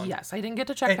first one. Yes, I didn't get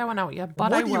to check that one out yet,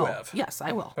 but I will. You have? Yes,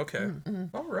 I will. Okay.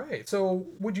 All right. So,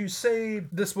 would you say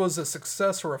this was a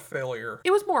success or a failure?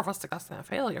 It was more of a success than a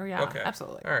failure, yeah. Okay.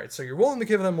 Absolutely. All right. So, you're willing to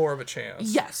give them more of a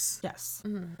chance. Yes.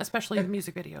 Especially the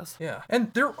music videos. Yeah.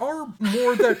 And there are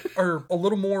more that are a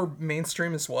little more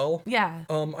mainstream as well. Yeah.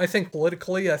 I think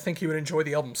politically, I think you would enjoy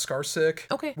the album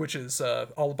Scarsick. Okay. Which is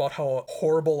all about how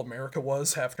horrible America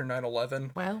was after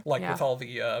 9/11. Well, like yeah. with all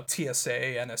the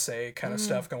TSA, NSA kind of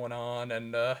stuff going on.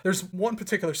 And there's one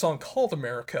particular song called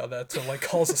America that like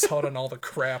calls us out on all the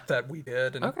crap that we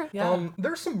did. And, okay. Yeah.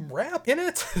 There's some rap in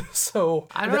it. So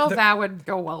I don't know if that would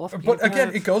go well with But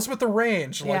again, it goes with the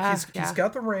range. Like yeah, he's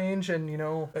got the range, and you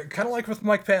know, kind of like with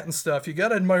Mike Patton stuff, you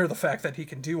gotta admire the fact that he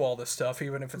can do all this stuff,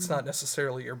 even if it's not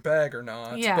necessarily your bag or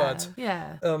not. Yeah. But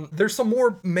yeah. There's some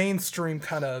more mainstream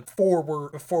kind of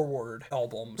forward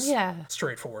albums. Yeah.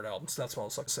 Straightforward albums. That's what I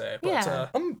was going to say. But Yeah.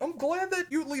 I'm glad that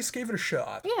you at least gave it a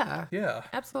shot. Yeah. Yeah.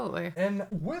 Absolutely. And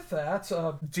with that,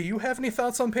 do you have any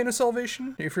thoughts on Pain of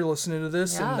Salvation? If you're listening to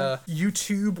this in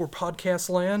YouTube or podcast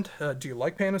land, do you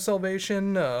like Pain of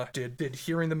Salvation? Did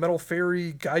hearing the Metal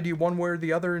Fairy guide you one way or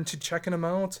the other into checking them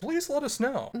out? Please let us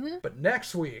know. But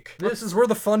next week, this is where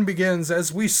the fun begins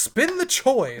as we spin the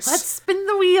choice. Let's spin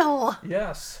the wheel.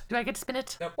 Yes. Do I get to spin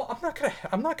it? Well,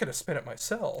 I'm not gonna spin it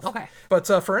myself. Okay. But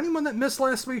for anyone that missed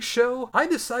last week's show, I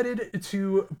decided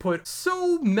to put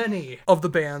so many of the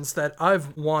bands that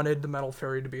I've wanted the Metal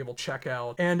Fairy to be able to check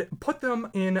out and put them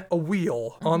in a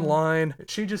wheel online.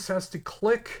 She just has to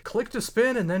click to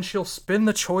spin, and then she'll spin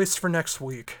the choice for next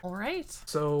week. All right.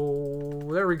 So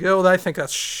there we go. I think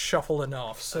that's shuffled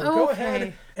enough. So go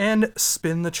ahead and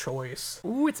spin the choice.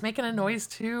 Ooh, it's making a noise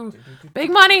too. Big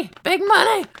money! Big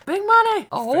money! Big money!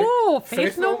 Oh,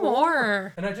 Faith No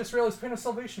More. And I just realized Pain of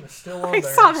Salvation is still on I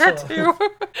there. saw that too.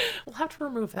 We'll have to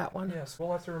remove that one. Yes,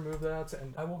 we'll have to remove that,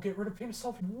 and I will get rid of Pain of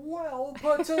Salvation. Well,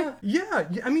 but yeah,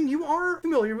 I mean, you are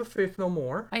familiar with Faith No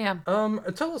More. I am.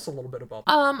 Tell us a little bit about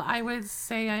that. I would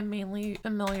say I'm mainly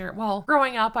familiar. Well,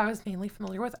 growing up, I was mainly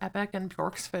familiar with Epic and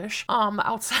Bjork's Fish.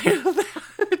 Outside of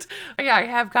that, yeah, I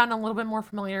have gotten a little bit more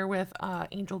familiar with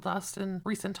Angel Dust in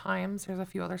recent times. There's a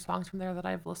few other songs from there that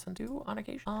I've listened to on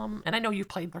occasion. And I know you've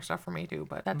played more stuff for me too,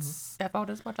 but that's about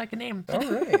as much I can name. All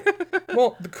right.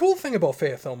 Well, the cool thing about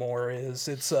Faith No More is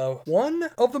it's one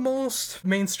of the most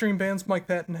mainstream bands Mike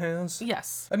Patton has.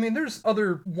 Yes. I mean, there's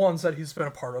other ones that he's been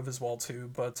a part of as well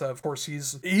too, but of course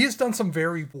he's done some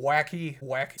very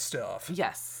wacky stuff.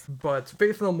 Yes. But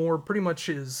Faith No More pretty much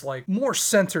is like more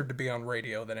centered to be on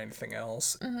radio than anything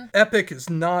else. Epic is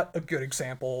not a good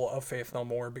example of Faith No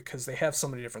More because they have so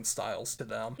many different styles to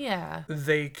them. Yeah.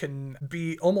 They can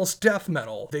be almost death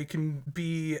metal. They can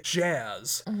be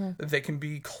jazz. They can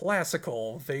be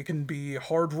classical. They can be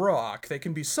hard rock. They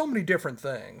can be so many different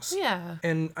things. Yeah.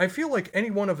 And I feel like any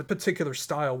one of a particular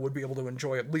style would be able to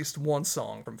enjoy at least one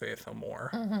song from Faith No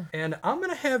More. And I'm going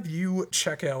to have you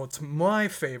check out my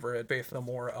favorite Faith No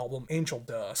More album, Angel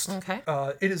Dust. Okay.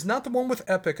 It is not the one with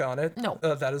Epic on it. No.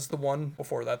 That is the one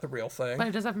before that, The Real Thing. But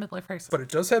it does have Midlife Crisis. But it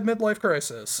does have Midlife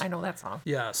Crisis. I know that song.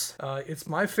 Yes. It's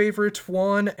my favorite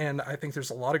one, and I think there's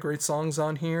a lot of great songs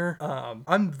on here.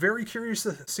 I'm very curious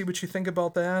to see what you think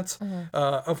about that.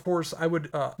 Of course, I would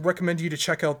recommend you to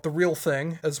check out The Real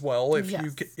Thing as well.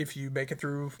 If you make it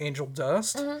through Angel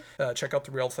Dust, check out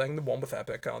The Real Thing, the one with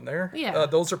Epic on there. Yeah.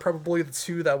 Those are probably the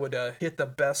two that would hit the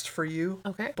best for you.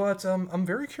 Okay. But I'm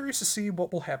very curious to see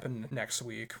what will happen next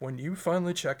week when you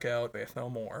finally check out Faith No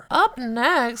More. Up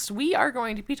next, we are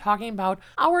going to be talking about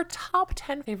our top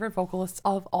 10 favorite vocalists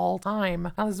of all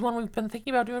time. Now, this is one we've been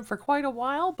thinking about doing for quite a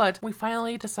while, but we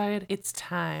finally decided it's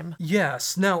time.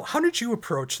 Yes. Now, how did you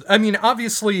approach? I mean,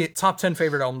 obviously, top 10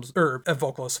 favorite albums or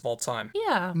vocalists of all time.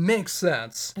 Yeah. Makes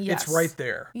sense. Yes. It's right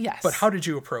there. Yes. But how did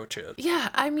you approach it? Yeah,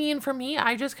 I mean, for me,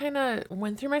 I just kind of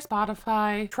went through my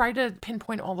Spotify, tried to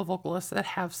pinpoint all the vocalists that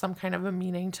have some kind of a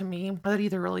meaning to me, that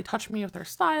either really touch me with their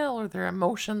style or their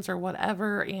emotions or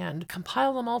whatever, and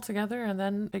compile them all together and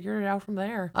then figure it out from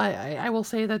there. I will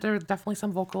say that there are definitely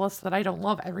some vocalists that I don't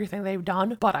love everything they've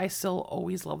done, but I still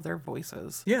always love their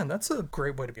voices. Yeah, and that's a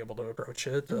great way to be able to approach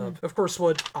it. Of course,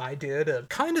 what I did,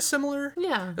 kind of similar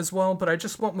as well, but I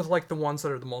just went with like the ones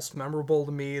that are the most memorable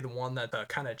to me, the one that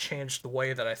kind of changed the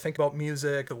way that I think about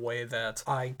music, the way that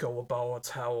I go about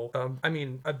how, I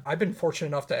mean, I've been fortunate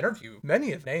enough to interview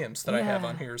many of the names that I have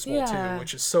on here as well too,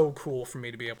 which is so cool for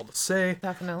me to be able to say.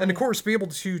 Definitely. And of course, be able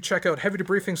to check out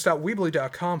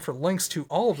heavydebriefings.weebly.com for links to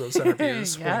all of those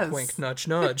interviews. Yes. Wink, wink, nudge,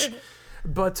 nudge.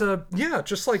 But yeah,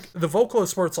 just like the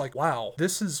vocalist where it's like, wow,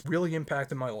 this has really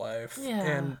impacted my life. Yeah.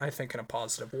 And I think in a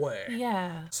positive way.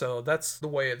 Yeah. So that's the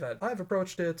way that I've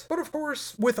approached it. But of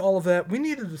course, with all of that, we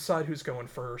need to decide who's going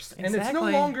first. And it's no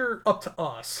Exactly. longer up to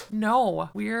us. No,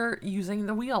 we're using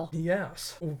the wheel.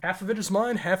 Yes. Half of it is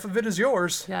mine, half of it is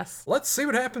yours. Yes. Let's see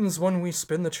what happens when we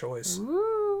spin the choice. Ooh.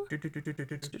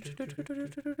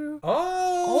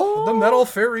 Oh, the metal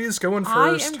fairy is going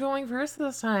first. I am going first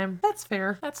this time. That's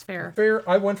fair. That's fair. Fair.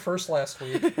 I went first last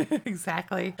week.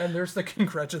 Exactly. And there's the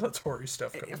congratulatory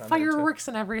stuff going on. Fireworks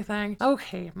and everything.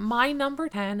 Okay, my number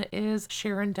 10 is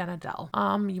Sharon Denadel.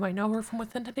 You might know her from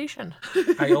Within Temptation.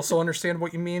 I also understand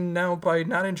what you mean now by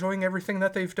not enjoying everything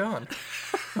that they've done.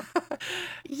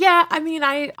 Yeah, I mean,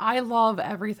 I love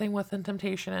everything Within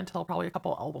Temptation until probably a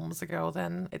couple albums ago.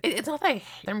 Then it's not that I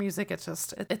hate their music. It's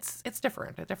just it's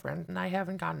different. It's different, and I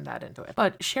haven't gotten that into it.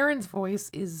 But Sharon's voice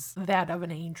is that of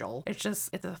an angel. It's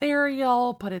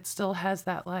ethereal, but it still has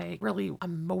that like really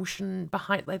emotion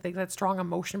behind, like that strong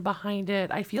emotion behind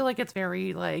it. I feel like it's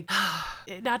very like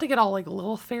not to get all like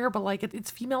little fair, but like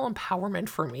it's female empowerment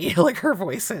for me. Like her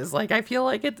voice is like I feel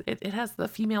like it has the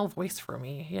female voice for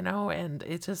me, you know, and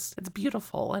it's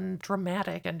beautiful and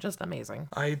dramatic and just amazing.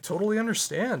 I totally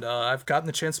understand. I've gotten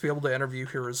the chance to be able to interview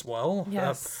her as well.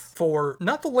 Yes. For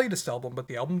not the latest album, but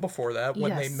the album before that,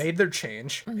 when they made their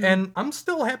change. Mm-hmm. And I'm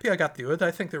still happy I got through it.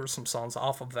 I think there were some songs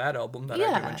off of that album that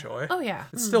I do enjoy. Oh, yeah.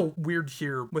 It's still weird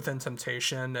here Within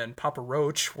Temptation and Papa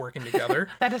Roach working together.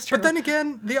 That is true. But then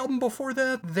again, the album before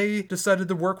that, they decided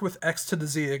to work with X to the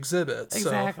Z Exhibit.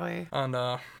 Exactly. So,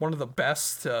 on one of the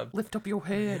best... Lift up your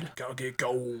head. Gotta get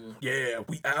gold. Yeah,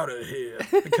 we out of here.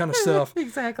 The kind of stuff.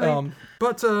 Exactly.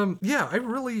 Yeah, I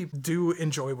really do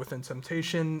enjoy Within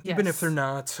Temptation, even if they're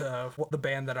not the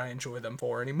band that I enjoy them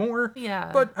for anymore.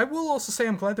 Yeah. But I will also say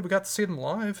I'm glad that we got to see them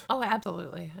live. Oh,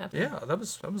 absolutely. Yeah, that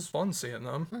was fun seeing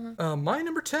them. Mm-hmm. My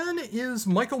number 10 is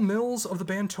Michael Mills of the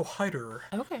band Toehider.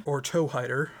 Okay. Or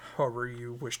Toehider, however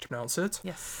you wish to pronounce it.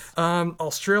 Yes.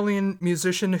 Australian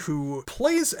musician who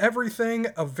plays everything,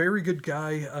 a very good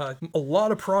guy. A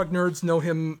lot of prog nerds know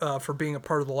him for being a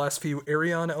part of the last few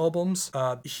Arion albums.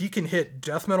 He can hit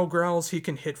death metal growls, he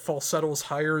can hit falsettos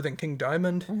higher than King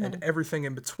Diamond, and everything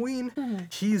in between.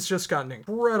 He's just got an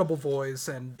incredible voice,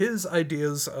 and his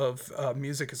ideas of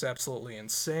music is absolutely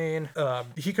insane.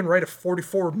 He can write a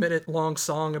 44-minute long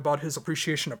song about his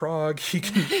appreciation of prog. He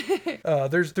can.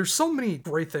 There's so many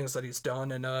great things that he's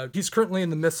done, and he's currently in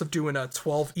the midst of doing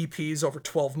 12 EPs over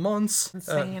 12 months,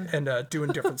 and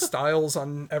doing different styles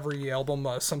on every album.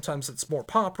 Sometimes it's more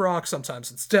pop rock,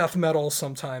 sometimes it's death metal,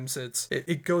 sometimes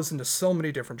it goes into so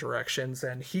many different directions,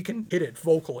 and he can hit it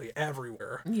vocally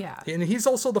everywhere. Yeah. And he's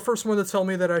also the first one to tell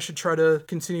me that I should try to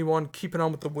continue on keeping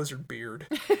on with the wizard beard.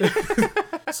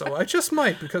 So I just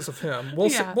might because of him. We'll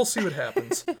see what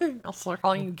happens. I'll start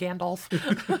calling you Gandalf.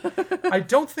 I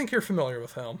don't think you're familiar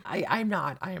with him. I am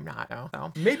not, no.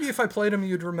 So. Maybe if I played him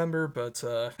you'd remember, but...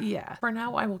 Yeah. For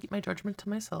now, I will keep my judgment to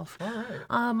myself. All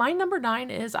right. My number 9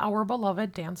 is our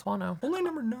beloved Dan Swano. Only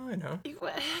number 9, huh? You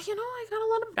know, I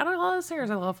got a lot of singers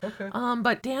I love. Okay.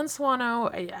 But Dan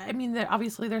Swano, I mean,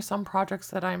 obviously there's some projects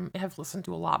that I have listened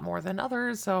to a lot more than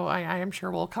others, so I am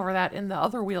sure we'll cover that in the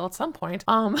other wheel at some point.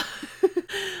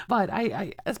 But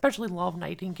I especially love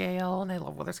Nightingale, and I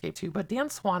love Witherscape too. But Dan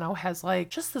Swano has like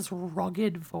just this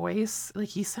rugged voice. Like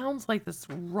he sounds like this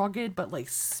rugged but like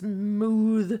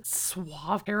smooth,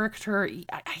 suave character.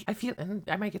 I feel, and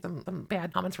I might get them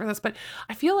bad comments for this, but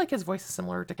I feel like his voice is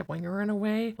similar to Kip Winger in a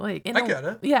way. Like I get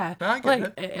it. Yeah, I get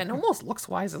like, it. And almost looks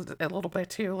wise a little bit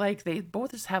too. Like they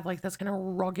both just have like this kind of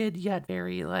rugged yet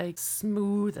very like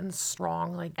smooth and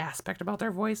strong like aspect about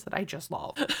their voice that I just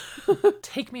love.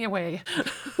 Take me away.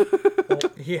 Well,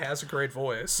 he has a great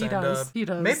voice. He does.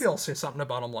 Maybe I'll say something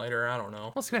about him later. I don't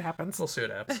know. We'll see what happens.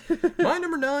 My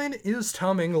number 9 is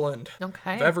Tom England.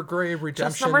 Okay. Of Evergrey,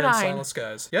 Redemption, number and 9. Silent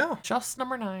Skies. Yeah. Just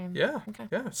number 9. Yeah. Okay.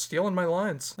 Yeah. Stealing my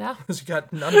lines. Yeah. Because you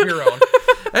got none of your own.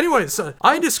 Anyways,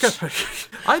 I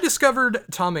discovered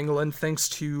Tom England thanks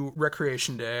to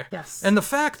Recreation Day. Yes. And the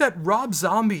fact that Rob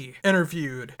Zombie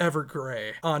interviewed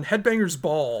Evergrey on Headbangers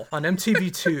Ball on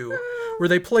MTV2, where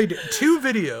they played 2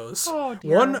 videos. Oh,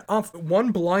 dear.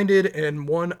 One blinded and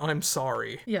one I'm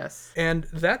sorry. Yes. And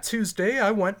that Tuesday,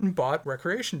 I went and bought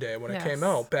Recreation Day when it came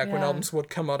out, back when albums would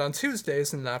come out on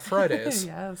Tuesdays and not Fridays.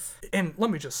 Yes. And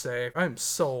let me just say, I'm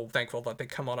so thankful that they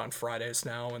come out on Fridays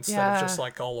now instead of just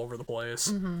like all over the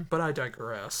place. but I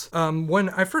digress. When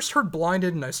I first heard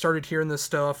Blinded and I started hearing this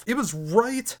stuff, it was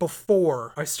right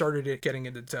before I started getting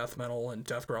into death metal and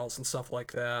death growls and stuff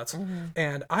like that.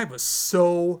 And I was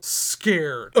so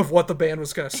scared of what the band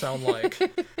was going to sound like.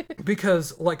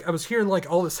 Because, like, I was hearing, like,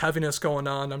 all this heaviness going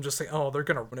on. I'm just like, oh, they're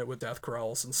going to ruin it with death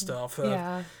growls and stuff.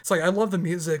 It's like, I love the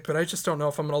music, but I just don't know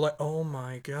if I'm going to like, oh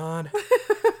my God.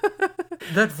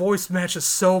 That voice matches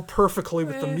so perfectly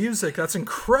with the music. That's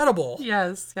incredible.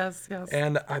 Yes.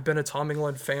 And I've been a Tom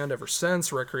England fan ever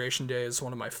since. Recreation Day is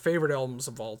one of my favorite albums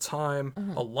of all time.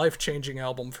 A life-changing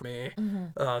album for me.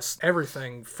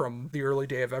 Everything from the early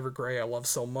day of Evergrey I love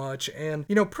so much. And,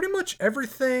 you know, pretty much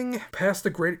everything past The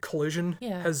Great Collision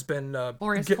has been...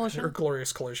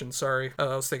 Glorious Collision, sorry.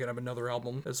 I was thinking of another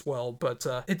album as well. But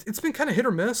it's been kind of hit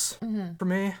or miss for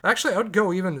me. Actually, I would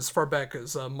go even as far back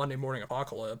as Monday Morning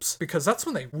Apocalypse, because that's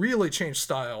when they really changed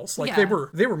styles. Like, they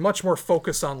were much more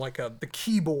focused on, like, the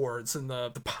keyboards and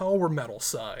the power metal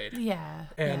side.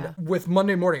 And with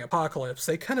Monday Morning Apocalypse,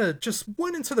 they kind of just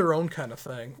went into their own kind of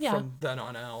thing from then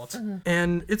on out.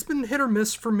 And it's been hit or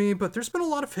miss for me, but there's been a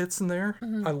lot of hits in there.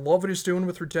 I love what he's doing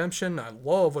with Redemption. I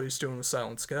love what he's doing with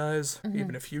Silent Skies,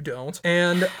 even if you don't.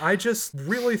 And I just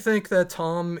really think that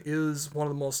Tom is one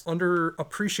of the most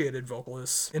underappreciated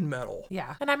vocalists in metal.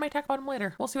 Yeah, and I might talk about him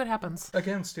later. We'll see what happens.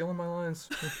 Again, stealing my lines.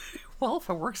 Well, if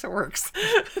it works, it works.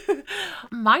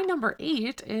 My number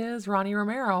 8 is Ronnie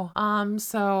Romero.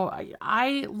 So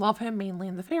I love him mainly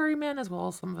in The Ferryman as well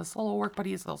as some of his solo work, but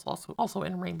he's also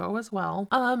in Rainbow as well.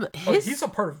 He's a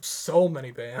part of so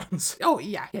many bands. Oh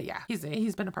yeah.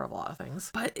 He's been a part of a lot of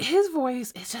things. But his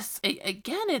voice is just,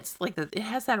 again, it's like it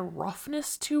has that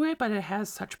roughness to it, but it has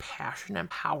such passion and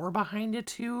power behind it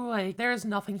too. Like, there's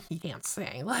nothing he can't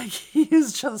sing. Like, he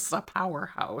is just a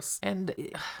powerhouse. And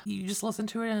you just listen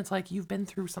to it and it's like, you've been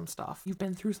through some stuff.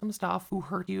 Who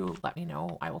hurt you? Let me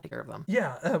know. I will take care of them.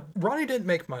 Yeah, Ronnie didn't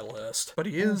make my list, but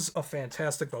he is a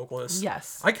fantastic vocalist.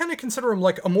 Yes. I kind of consider him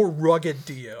like a more rugged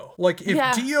Dio. Like,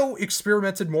 if Dio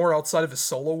experimented more outside of his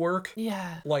solo work,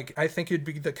 like, I think it'd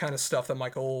be the kind of stuff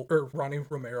that Ronnie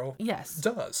Romero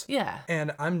does. Yeah.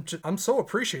 And I'm so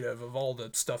appreciative of all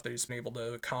the stuff that he's been able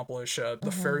to accomplish.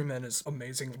 The Ferryman is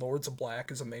amazing. Lords of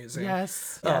Black is amazing.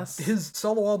 Yes. His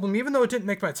solo album, even though it didn't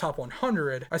make my top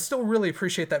 100, I still really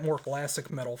appreciate that more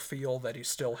classic metal feel that he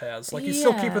still has. Like, he's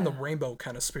still keeping the Rainbow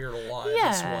kind of spirit alive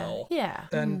as well. Yeah.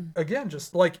 And again,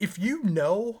 just like, if you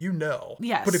know, you know.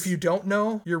 Yes. But if you don't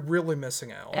know, you're really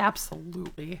missing out.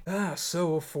 Absolutely.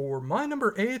 So for my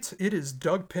number 8, it is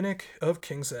Doug Pinnick of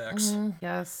King's X.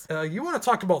 Yes. You want to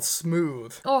talk about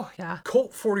smooth. Oh, yeah.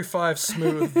 Colt 45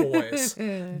 smooth voice.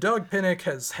 Doug Pinnick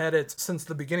has had it since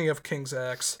the beginning of King's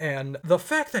X, and the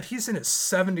fact that he's in his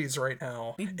 70s right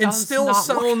now and still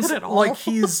sounds like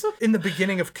he's in the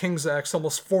beginning of King's X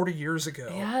almost 40 years ago.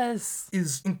 Yes.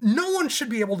 No one should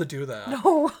be able to do that.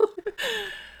 No.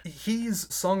 He's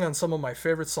sung on some of my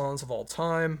favorite songs of all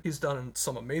time. He's done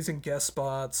some amazing guest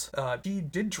spots. He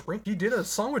did a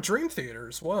song with Dream Theater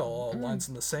as well, Lines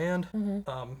in the Sand.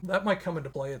 That might come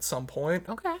into play at some point.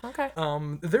 Okay.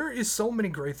 There is so many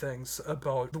great things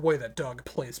about the way that Doug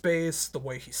plays bass, the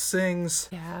way he sings.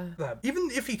 Yeah. Even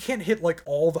if he can't hit like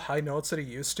all the high notes that he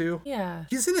used to. Yeah.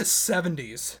 He's in his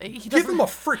 70s. Give him a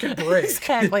freaking break.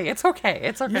 Exactly. It's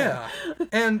okay. Yeah.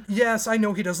 And yes, I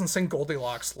know he doesn't sing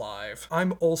Goldilocks live.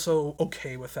 I'm also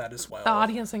okay with that as well. The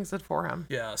audience sings it for him.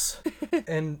 Yes.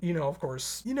 And, of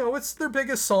course, it's their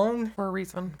biggest song. For a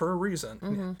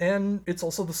reason. And it's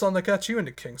also the song that got you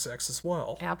into King's X as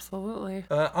well. Absolutely.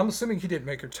 I'm assuming he didn't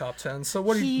make your top 10, so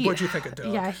what'd you think of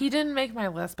Doug? Yeah, he didn't make my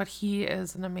list, but he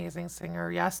is an amazing singer.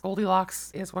 Yes,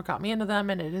 Goldilocks is what got me into them,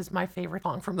 and it is my favorite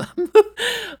song from them.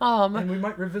 And we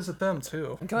might revisit them,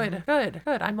 too. Good.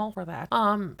 I'm all for that.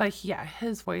 But yeah,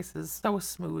 his voice is so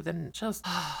smooth and just,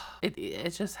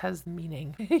 it just has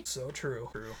meaning. So true.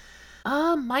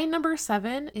 My number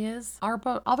 7 is our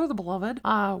other the beloved,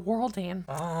 Warhol Dane.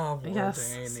 Warhol Dane,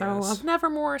 yes. So of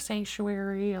Nevermore,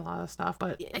 Sanctuary, a lot of stuff.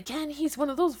 But again, he's one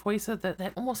of those voices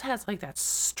that almost has like that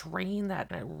strain,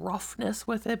 that roughness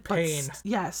with it. But pain.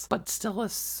 Yes, but still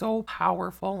is so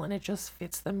powerful, and it just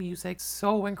fits the music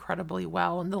so incredibly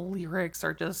well, and the lyrics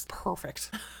are just perfect.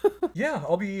 Yeah,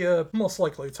 I'll be most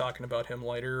likely talking about him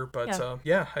later, but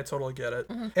yeah, I totally get it.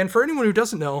 And for anyone who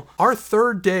doesn't know, our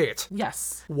third date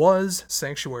was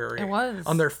Sanctuary. It was.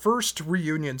 On their first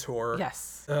reunion tour.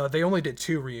 Yes. They only did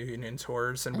 2 reunion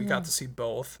tours, and we got to see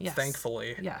both,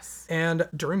 thankfully. Yes. And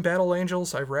during Battle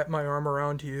Angels, I wrapped my arm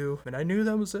around you, and I knew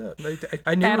that was it.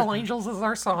 I knew Battle Angels is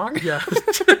our song. Yeah.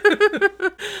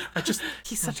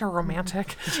 He's such a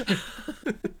romantic.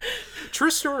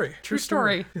 True story. True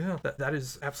story. Yeah, that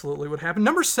is absolutely what happened.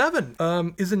 Number 7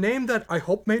 is a name that I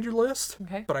hope made your list,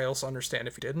 Okay. but I also understand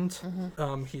if he didn't.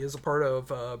 He is a part of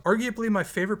arguably my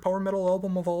favorite power metal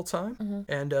album of all time,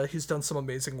 and he's done some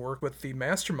amazing work with the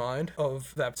mastermind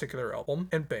of that particular album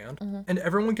and band, and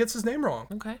everyone gets his name wrong.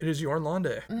 Okay. It is Jorn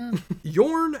Lande.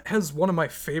 Jorn has one of my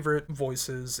favorite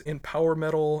voices in power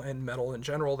metal and metal in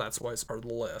general. That's why it's part of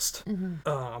the list.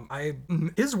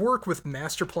 His work with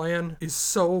Master Plan is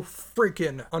so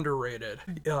freaking underrated.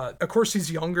 Of course,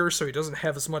 he's younger, so he doesn't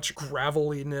have as much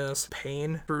graveliness,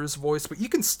 pain through his voice, but you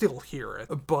can still hear it.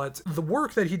 But the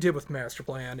work that he did with Master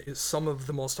Plan is some of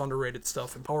the most underrated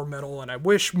stuff in power metal, and I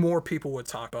wish more people would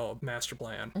talk about Master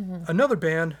Plan. Another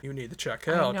band you need to check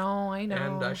out. I know.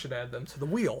 And I should add them to the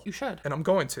wheel. You should. And I'm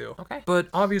going to. Okay. But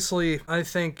obviously, I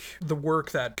think the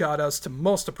work that got us to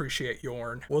most appreciate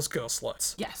Jorn was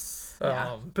Ghostlights. Yes.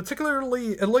 Yeah.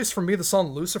 Particularly, at least for me, the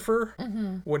song Lucifer,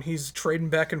 when he's trading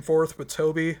back and forth with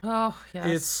Toby. Oh, yes.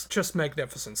 It's just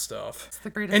magnificent stuff. It's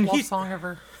the greatest love song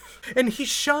ever. And he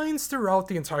shines throughout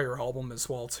the entire album as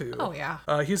well, too. Oh, yeah.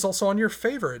 He's also on your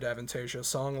favorite Avantasia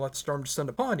song, Let Storm Descend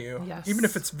Upon You. Yes. Even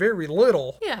if it's very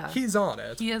little, Yeah. he's on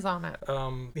it. He is on it.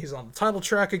 He's on the title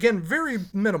track. Again, very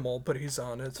minimal, but he's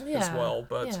on it as Yeah, well.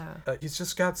 But yeah. he's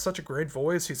just got such a great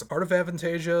voice. He's a part of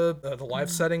Avantasia, the live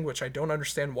setting, which I don't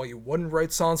understand why you wouldn't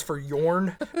write songs for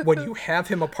Jorn when you have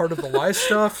him a part of the live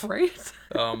stuff. Right?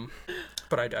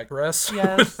 But I digress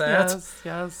Yes, with that.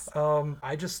 yes.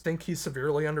 I just think he's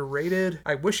severely underrated.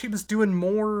 I wish he was doing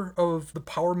more of the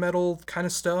power metal kind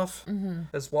of stuff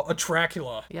as well.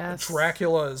 Dracula. Yes.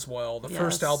 Dracula as well. The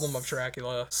first Yes. album of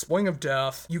Dracula. Swing of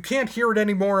Death. You can't hear it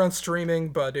anymore on streaming,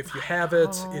 but if you have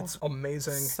it, it's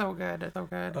amazing. So good. So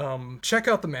good. Check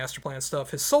out the Master Plan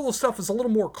stuff. His solo stuff is a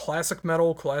little more classic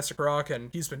metal, classic rock, and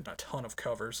he's been a ton of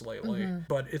covers lately.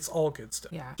 But it's all good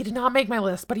stuff. Yeah. He did not make my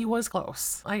list, but he was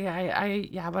close.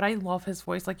 But I love his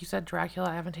voice. Like you said, Dracula,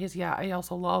 Avantasia. I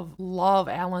also love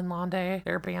Alan Lande.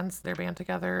 Their band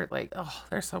together. Like, oh,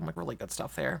 there's so much really good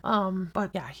stuff there.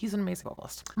 But yeah, he's an amazing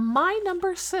vocalist. My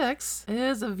number 6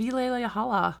 is Ville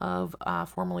Lehala of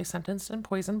formerly Sentenced and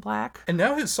Poison Black. And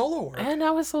now his solo work. And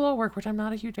now his solo work, which I'm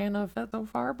not a huge fan of so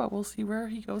far, but we'll see where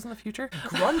he goes in the future.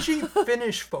 Grungy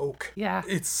Finnish folk. Yeah.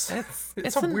 It's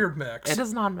a weird mix. It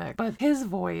is non-mix. But his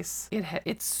voice,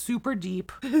 it's super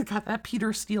deep. It's got that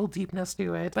Peter Steele deepness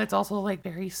to it. But it's also like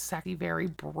very sexy, very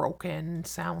broken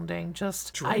sounding.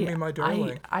 Just Dream me, my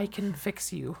darling. I can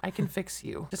fix you. I can fix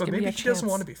you. Just But give maybe me a he chance. doesn't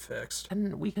want to be fixed.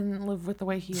 And we can live with the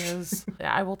way he is.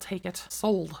 I will take it.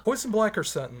 Sold. Poison Black or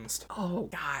Sentenced? Oh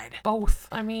God, both.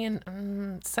 I mean,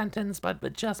 Sentenced,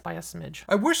 but just by a smidge.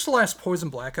 I wish the last Poison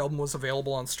Black album was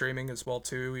available on streaming as well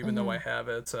too, even though I have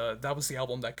it. That was the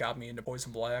album that got me into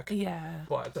Poison Black. Yeah.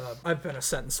 But I've been a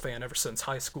Sentenced fan ever since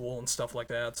high school and stuff like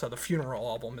that. So the Funeral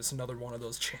album is another one of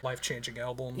those life-changing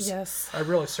albums. Yes. I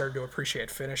really started to appreciate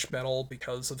Finnish metal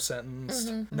because of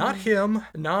Sentenced. Not him,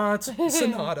 not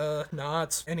Sonata,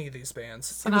 not any of these bands.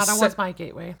 Sonata was my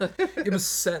gateway. It was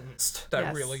Sentenced that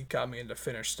Yes. really got me into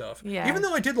Finnish stuff. Yeah. Even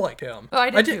though I did like him. Oh, I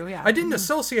did too, yeah. I didn't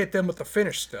associate them with the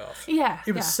Finnish stuff. Yeah,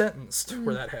 It was yeah. Sentenced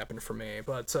where that happened for me.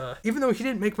 But even though he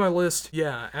didn't make my list,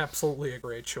 yeah, absolutely a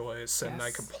great choice. And I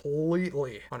Yes.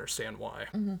 completely understand why.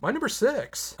 My number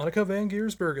 6, Annika van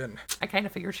Giersbergen. I kind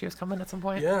of figured she was coming at some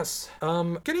point. Yes.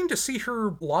 Getting to see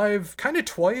her live kind of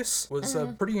twice was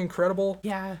pretty incredible.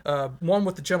 Yeah. One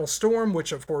with the Gentle Storm,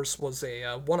 which of course was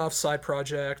a one-off side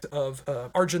project of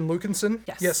Arjen Lucanson.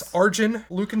 Yes. Arjen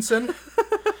Lucanson.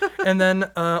 And then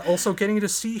also getting to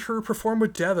see her perform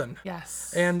with Devon.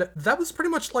 Yes. And that was pretty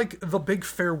much like the big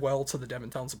farewell to the Devon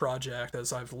Townsend project,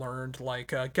 as I've learned.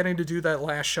 Like getting to do that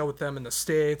last show with them in the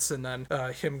States, and then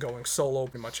him going solo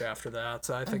pretty much after that.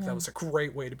 I think that was a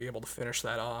great way to be able to finish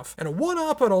that off. And a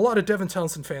one-up on a lot of Devon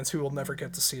Townsend fans who will never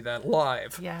get to see that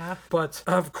live. Yeah. But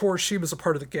of course, she was a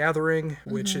part of The Gathering,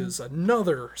 which is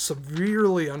another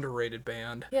severely underrated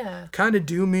band. Yeah. Kind of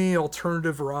doomy,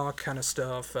 alternative rock kind of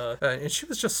stuff. And she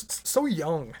was just so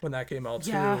young when that came out,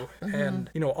 too. Yeah. And,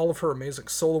 all of her amazing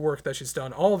solo work that she's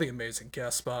done, all the amazing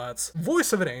guest spots.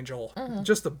 Voice of an angel.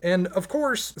 And, of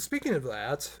course, speaking of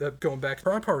that, going back to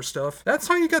prog power stuff, that's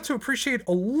how you got to appreciate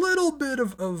a little bit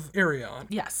of Arion.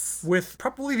 Yes. With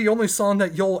probably the only song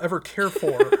that you'll ever care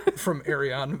for from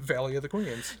Arion, Valley of the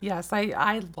Queens. Yes,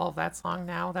 I love that song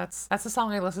now. That's a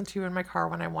song I listen to in my car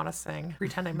when I want to sing.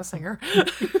 Pretend I'm a singer.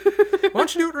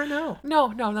 don't you do it right now?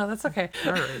 No, that's okay.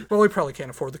 All right. Well, we probably can't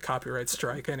afford the copyright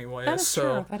strike anyway. That is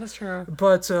true. That is true.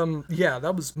 But yeah,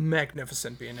 that was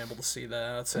magnificent being able to see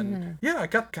that, and yeah, I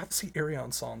got to see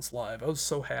Ariane Sans live. I was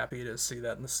so happy to see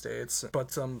that in the States.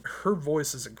 But her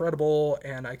voice is incredible,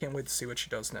 and I can't wait to see what she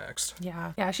does next.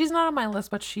 Yeah, she's not on my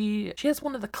list, but she has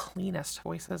one of the cleanest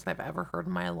voices I've ever heard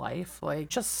in my life. Like,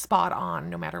 just spot on,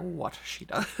 no matter what she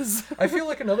does. I feel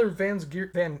like another Van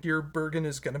Gierbergen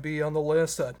is going to be on the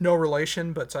list. No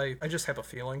relation, but I just have a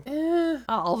feeling.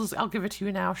 I'll give it to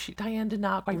you now. Diane did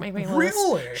not quite make my list.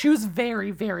 Really? She was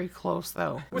very, very close,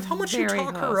 though. With how much you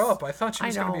talk her up, I thought she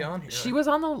was going to be on here. She was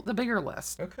on the bigger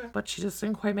list. Okay. But she just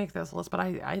didn't quite make this list, but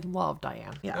I love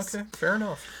Diane. Yes. Okay, fair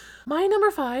enough. My number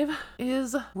 5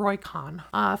 is Roy Khan,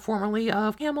 formerly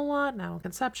of Camelot, now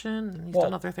Conception, and he's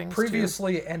done other things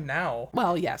previously too. And now.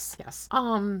 Well, yes.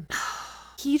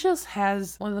 He just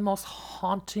has one of the most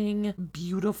haunting,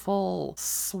 beautiful,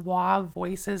 suave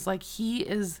voices. Like, he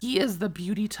is the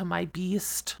beauty to my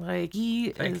beast. Like,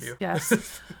 Thank you.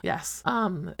 Yes.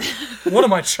 What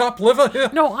am I, chopped liver?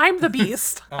 No, I'm the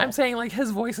beast. Oh. I'm saying, like, his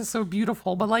voice is so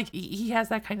beautiful, but, like, he has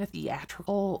that kind of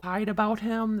theatrical side about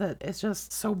him that is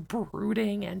just so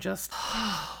brooding and just...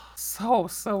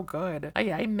 so good.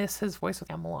 I miss his voice with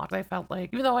Camelot. I felt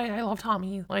like, even though I love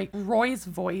Tommy, like, Roy's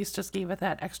voice just gave it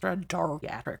that extra dark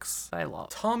theatrics I love.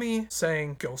 Tommy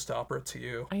sang Ghost Opera to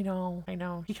you. I know.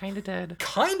 He kind of did.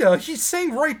 Kinda? He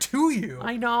sang right to you.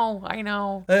 I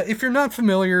know. If you're not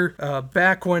familiar,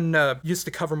 back when used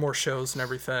to cover more shows and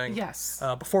everything. Yes.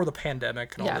 Before the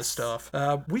pandemic and all this stuff.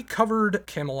 We covered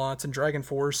Camelot and Dragon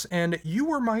Force, and you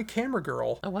were my camera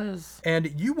girl. I was.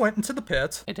 And you went into the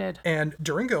pit. I did. And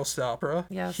during Ghost Opera,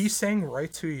 yes, he sang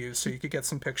right to you so you could get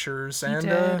some pictures.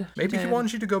 Maybe he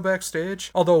wanted you to go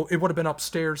backstage, although it would have been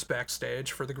upstairs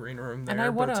backstage for the green room there. And I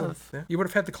would have. You would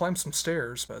have had to climb some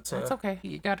stairs, but that's okay.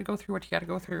 You got to go through what you got to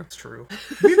go through. It's true.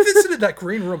 We visited that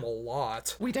green room a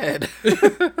lot. We did.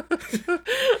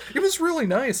 It was really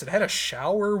nice. It had a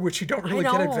shower, which you don't really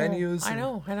get at venues. I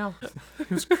know.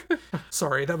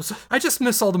 Sorry, I just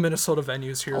miss all the Minnesota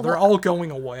venues here. They're all going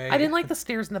away. I didn't like the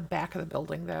stairs in the back of the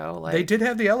building, though. Like, they did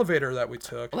have the elevator that we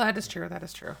took. Well, that is true.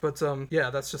 But yeah,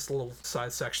 that's just a little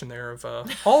side section there of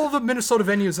all of the Minnesota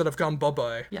venues that have gone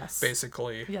bye-bye. Yes.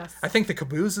 Basically. Yes. I think the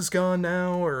Caboose is gone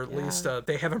now, or at least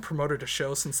they haven't promoted a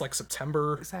show since like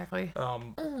September. Exactly.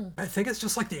 I think it's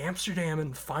just like the Amsterdam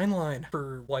and Fine Line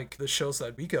for like the shows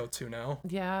that we go to now.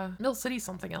 Yeah. Mill City's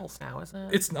something else now, isn't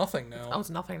it? It's nothing now. Oh, it's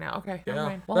nothing now. Okay.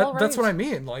 Yeah. Well, that's what I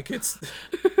mean. Like, it's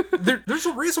there's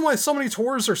a reason why so many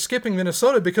tours are skipping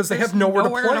Minnesota, because they have nowhere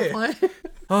to play.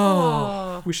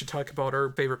 Oh, we should talk about our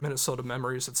favorite Minnesota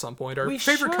memories at some point. Our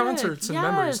favorite concerts and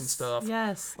memories and stuff.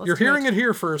 Yes. You're hearing it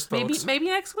here first, folks. Maybe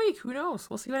next week. Who knows?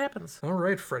 We'll see what happens. All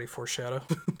right, Freddie Foreshadow.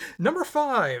 Number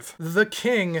 5, the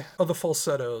king of the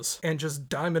falsettos and just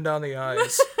diamond on the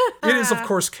eyes. It is, of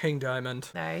course, King Diamond.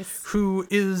 Nice. Who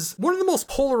is one of the most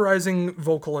polarizing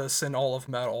vocalists in all of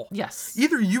metal. Yes.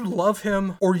 Either you love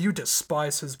him or you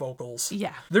despise his vocals.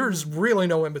 Yeah. There's really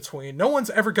no in between. No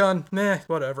one's ever gone, meh,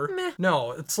 whatever.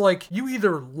 No, it's like you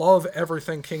either love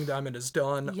everything King Diamond has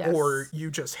done, or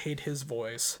you just hate his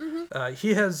voice. Mm-hmm.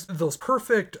 He has those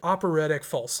perfect operatic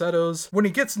falsettos. When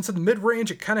he gets into the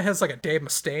mid-range, it kind of has like a Dave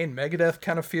Mustaine, Megadeth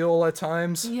kind of feel at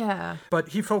times. Yeah. But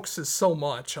he focuses so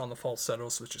much on the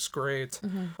falsettos, which is great.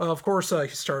 Mm-hmm. Of course, he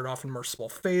started off in Merciful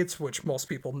Fates, which most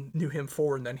people knew him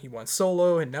for, and then he went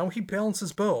solo, and now he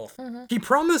balances both. Mm-hmm. He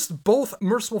promised both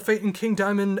Merciful Fate and King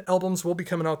Diamond albums will be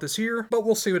coming out this year, but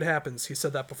we'll see what happens. He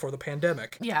said that before the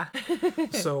pandemic. Yeah.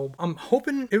 So I'm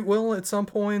hoping it will at some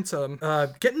point.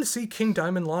 Getting to see King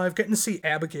Diamond live, getting to see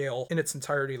Abigail in its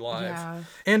entirety live. Yeah.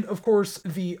 And of course,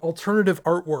 the alternative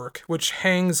artwork, which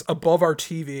hangs above our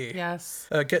TV. Yes.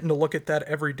 Getting to look at that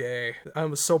every day. I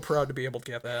was so proud to be able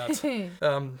to get that.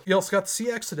 You also got to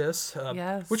see Exodus,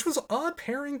 which was odd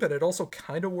pairing, but it also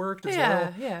kind of worked as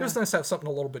well. Yeah. It was nice to have something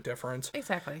a little bit different.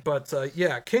 Exactly. But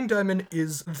yeah, King Diamond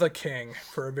is the king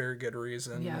for a very good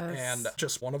reason. Yes. And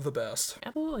just one of the best.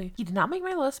 Absolutely. He did not make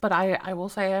my list, but I will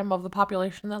say I'm of the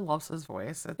population that loves his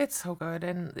voice. It's so good,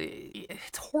 and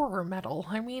it's horror metal.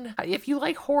 I mean, if you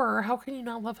like horror, how can you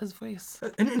not love his voice?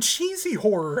 And cheesy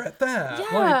horror at that.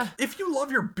 Yeah. Like, if you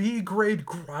love your B-grade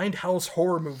grindhouse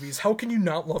horror movies, how can you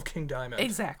not love King Diamond?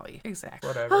 Exactly.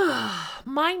 Whatever.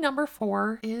 My number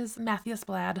 4 is Matthias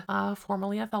Blad,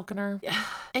 formerly a Falconer.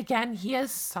 Again, he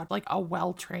has such like a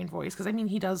well-trained voice, because I mean,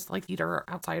 he does like theater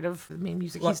outside of the main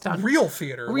music he's done. Real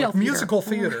theater. Musical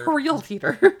theater. Real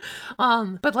theater.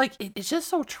 But like it's just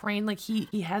so trained. Like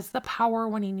he has the power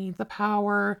when he needs the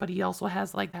power, but he also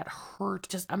has like that hurt,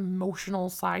 just emotional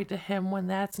side to him when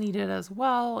that's needed as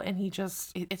well. And it's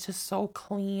just so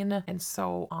clean and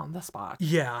so on the spot.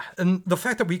 Yeah, and the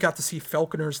fact that we got to see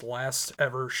Falconer's last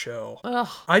ever show. Ugh.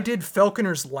 I did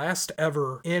Falconer's last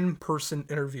ever in-person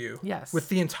interview. Yes. With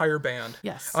the entire band.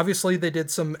 Yes. Obviously, they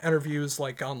did some interviews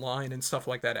like online and stuff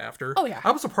like that after. Oh, yeah.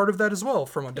 I was a part of that as well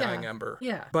from Undying Ember.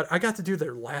 Yeah. But I got to do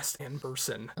their last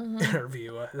in-person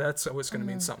interview. That's always going to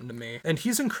mean something to me. And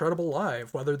he's incredible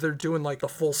live, whether they're doing like a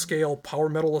full-scale power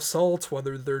metal assault,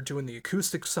 whether they're doing the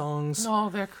acoustic songs. No,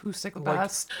 the acoustic the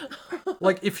best.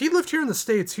 Like, if he lived here in the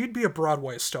States, he'd be a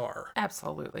Broadway star.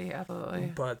 Absolutely.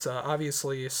 But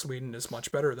obviously, Sweden is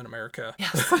much better than America.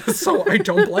 Yes. So I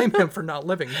don't blame him for not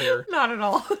living here. Not at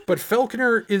all. But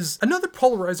Falconer is another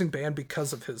polarizing band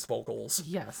because of his vocals.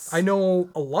 Yes. I know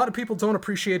a lot of people don't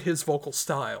appreciate his vocal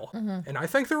style, and I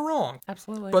think they're wrong.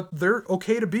 Absolutely. But they're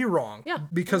okay to be wrong. Yeah.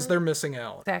 Because they're missing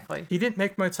out. Exactly. He didn't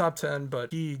make my top 10,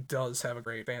 but he does have a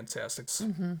great fantastic.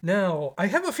 Now, I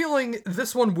have a feeling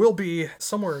this one will be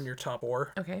somewhere in your top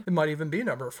 4. Okay. It might even be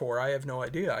number 4. I have no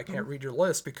idea. I can't read your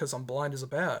list because I'm blind as a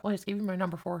bat. Well, I just gave you my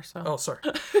number 4, so. Oh, sorry.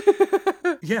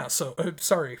 Yeah, so,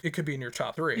 sorry, it could be in your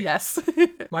top 3. Yes.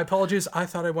 My apologies, I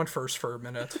thought I went first for a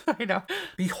minute. I know.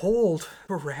 Behold,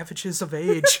 the Ravages of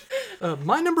Age.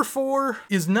 My number 4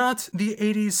 is not the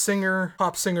 80s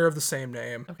pop singer of the same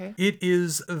name. Okay. It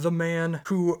is the man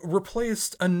who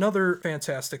replaced another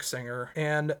fantastic singer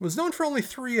and was known for only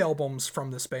 3 albums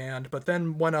from this band, but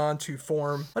then went on to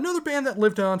form another band that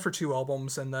lived on for 2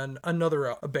 albums, and then another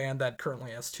a band that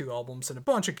currently has 2 albums and a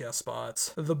bunch of guest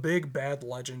spots. The big bad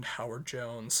legend Howard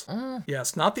Jones.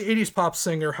 Yes, not the 80s pop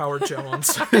singer Howard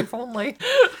Jones. If only.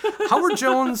 Howard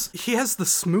Jones, he has the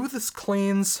smoothest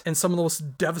cleans and some of the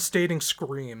most devastating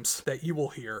screams that you will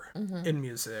hear in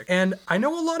music. And I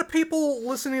know a lot of people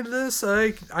listening to this,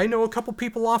 I know a couple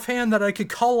people offhand that I could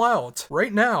call out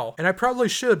right now, and I probably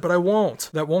should, but I won't.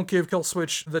 That won't give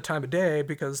Killswitch the time of day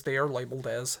because they are labeled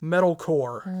as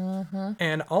metalcore.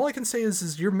 And all I can say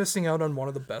is you're missing out on one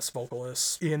of the best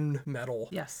vocalists in metal.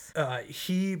 Yes.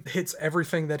 He hits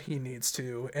everything that he needs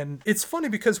to, and it's funny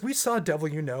because we saw Devil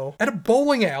You Know at a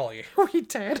bowling alley. We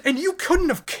did. And you couldn't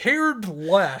have cared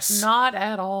less. Not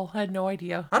at all. I had no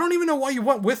idea. I don't even know why you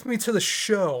went with me to the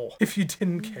show if you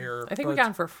didn't care. I think we got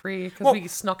him for free because we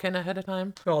snuck in ahead of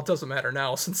time. Well, it doesn't matter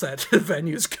now since that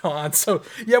venue's gone. So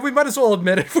yeah, we might as well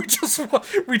admit it.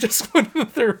 We just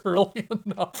went there early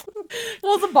enough.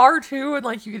 Well, it's a bar too, and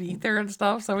like you could eat there and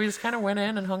stuff. So we just kind of went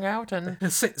in and hung out.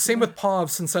 And same with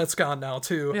Pav since that's gone now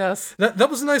too. Yes. That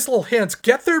was a nice little hint.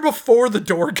 Get there before the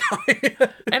door guy.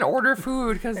 And order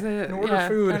food because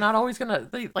food. They're not always gonna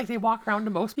they walk around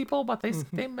to most people, but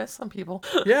they miss some people.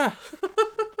 Yeah.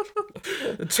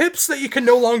 Tips that you can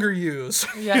no longer use.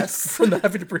 Yes. From the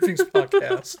Heavy Debriefings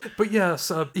podcast. But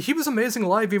yes, he was amazing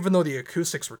live, even though the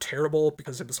acoustics were terrible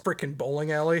because it was freaking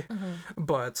bowling alley.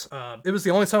 But it was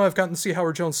the only time I've gotten to see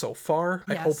Howard Jones so far.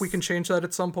 I hope we can change that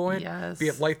at some point. Yes. Be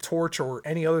it Light Torch or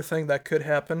any other thing that could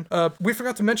happen. We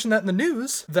forgot to mention that in the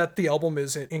news that the album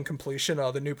is in completion.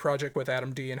 The new project with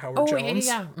Adam D and Howard Jones.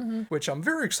 Yeah. Which I'm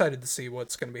very excited to see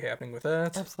what's going to be happening with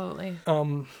that. Absolutely.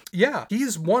 Yeah,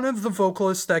 he's one of the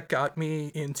vocalists that got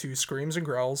me into Screams and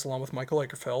Growls along with Michael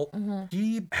Lagerfeld.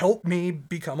 He helped me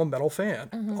become a metal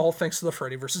fan, all thanks to the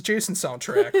Freddy vs. Jason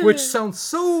soundtrack, which sounds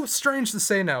so strange to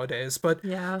say nowadays, but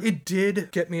it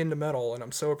did get me into metal, and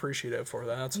I'm so appreciative for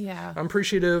that. Yeah. I'm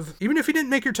appreciative, even if you didn't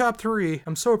make your top 3,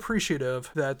 I'm so appreciative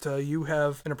that you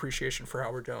have an appreciation for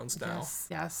Howard Jones now.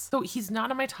 Yes. So he's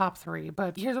not in my top 3,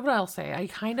 but here's what I'll say. I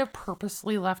kind of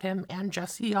purposely left him and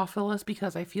Jesse off the list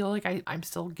because I feel like I'm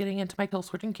still getting into my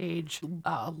Killswitch Engage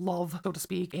love, so to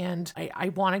speak, and I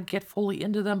want to get fully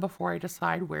into them before I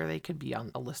decide where they could be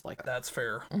on a list like that. That's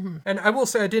fair. And I will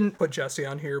say I didn't put Jesse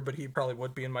on here, but he probably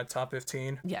would be in my top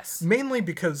 15. Yes. Mainly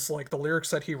because like the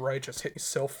lyrics that he writes just hit me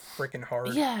so freaking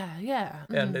hard. Yeah.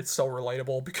 And it's so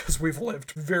relatable because we've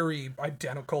lived very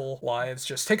identical lives.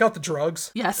 Just take out the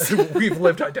drugs. Yes. We've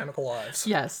lived identical lives.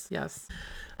 Yes.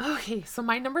 Okay, so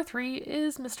my number 3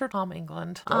 is Mr. Tom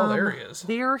England. Oh, there he is.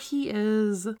 There he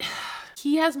is.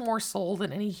 He has more soul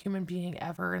than any human being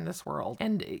ever in this world.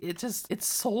 And it's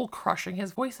soul crushing.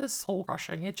 His voice is soul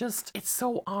crushing. It's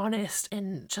so honest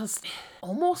and just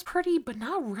almost pretty, but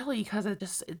not really because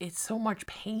it's so much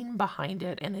pain behind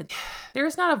it. And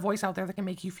there's not a voice out there that can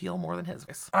make you feel more than his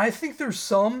voice. I think there's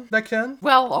some that can.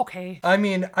 Well, okay. I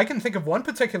mean, I can think of one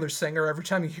particular singer, every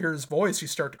time you hear his voice, you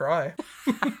start to cry.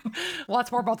 Well,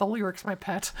 that's more about the lyrics, my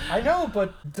pet. I know,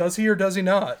 but does he or does he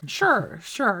not? Sure.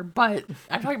 But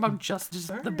I'm talking about just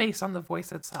just the bass on the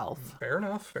voice itself. Fair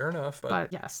enough.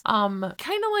 But yes, kind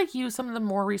of like you, some of the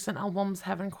more recent albums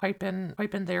haven't quite been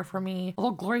there for me.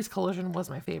 Although Glorious Collision was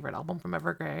my favorite album from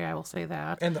Evergrey, I will say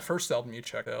that. And the first album you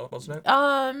checked out, wasn't it?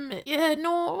 Yeah,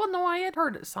 no, I had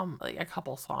heard a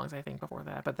couple songs I think before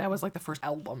that, but that was like the first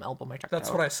album I checked out.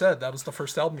 That's what I said. That was the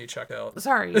first album you checked out.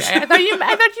 Sorry, I thought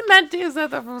you meant is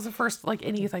that was the first like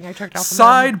anything I checked out. From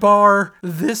Sidebar: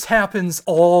 this happens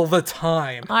all the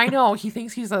time. I know he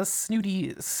thinks he's a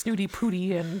snooty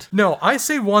pooty, and no, I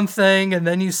say one thing and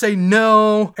then you say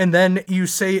no, and then you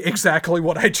say exactly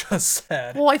what I just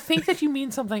said. Well, I think that you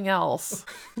mean something else.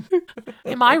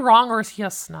 Am I wrong, or is he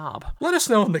a snob? Let us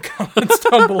know in the comments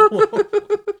down below.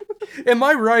 Am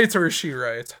I right or is she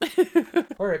right?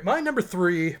 All right, my number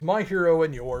 3, my hero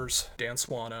and yours, Dan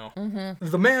Swano. Mm-hmm.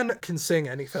 The man can sing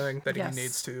anything that he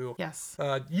needs to. Yes.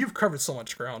 You've covered so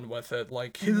much ground with it.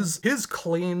 Like his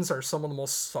cleans are some of the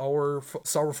most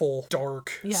sorrowful,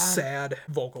 dark, sad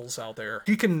vocals out there.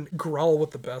 He can growl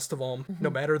with the best of them, no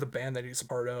matter the band that he's a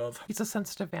part of. He's a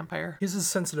sensitive vampire. He's a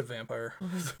sensitive vampire.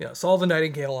 Yes, all the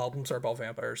Nightingale albums are about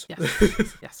vampires.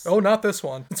 Yes. Yes. Oh, not this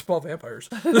one. It's about vampires.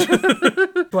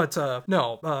 But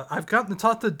no, I've gotten to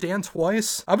talk to Dan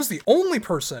twice. I was the only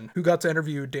person who got to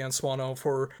interview Dan Swano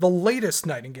for the latest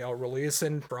Nightingale release,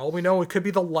 and for all we know, it could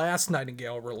be the last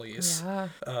Nightingale release. Yeah.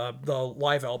 The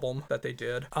live album that they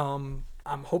did.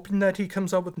 I'm hoping that he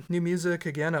comes out with new music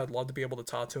again. I'd love to be able to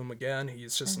talk to him again.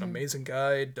 He's just an amazing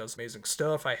guy, does amazing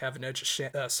stuff. I have an Edge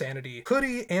of Sanity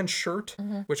hoodie and shirt,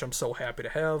 which I'm so happy to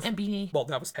have. And beanie. Well,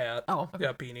 that was hat. Oh. Okay.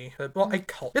 Yeah, beanie. Well, I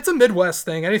call it. It's a Midwest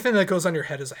thing. Anything that goes on your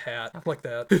head is a hat. Like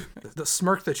that. The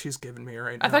smirk that she's giving me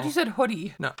right now. I thought you said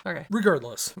hoodie. No. Okay.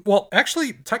 Regardless. Well,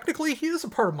 actually, technically, he is a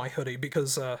part of my hoodie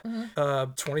because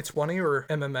 2020 or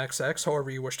MMXX, however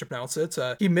you wish to pronounce it,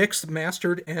 he mixed,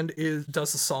 mastered, and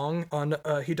does the song on,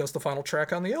 he does the final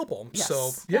track on the album. Yes.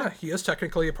 So, yeah, he is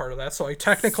technically a part of that. So I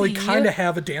technically kind of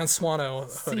have a Dan Swano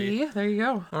hoodie. See? There you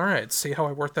go. All right. See how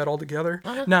I work that all together?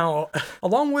 Now,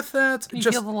 along with that, You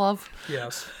feel the love.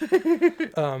 Yes.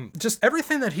 Just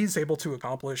everything that he's able to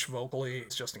accomplish vocally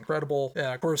is just incredible.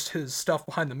 Of course, his stuff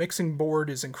behind the mixing board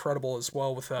is incredible as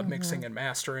well with mixing and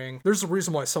mastering. There's a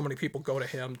reason why so many people go to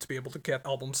him to be able to get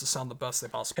albums to sound the best they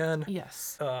possibly can.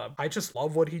 Yes. I just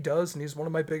love what he does, and he's one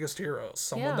of my biggest heroes.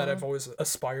 Someone that I've always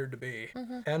aspired to be.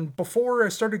 And before I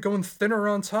started going thinner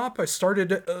on top, I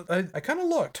started, I kind of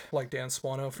looked like Dan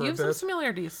Swano for a bit. Some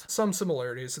similarities. Some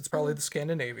similarities. It's probably the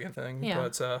Scandinavian thing. Yeah.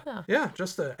 But yeah,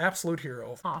 just an absolute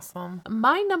hero. Awesome.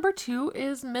 My number 2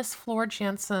 is Miss Flora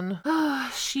Jansen.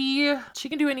 She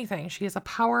can do anything. She is a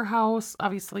powerhouse.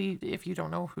 Obviously, if you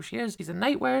don't know who she is, she's a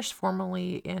Nightwish,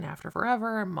 formerly in After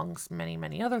Forever, amongst many,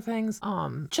 many other things.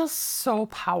 Just so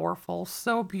powerful,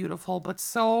 so beautiful, but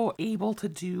so able to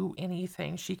do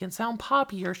anything. She can sound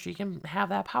poppy, or she can have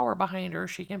that power behind her.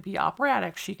 She can be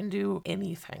operatic. She can do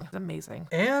anything. It's amazing.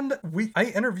 And I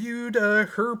interviewed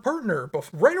her partner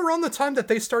right around the time that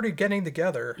they started getting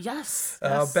together. Yes.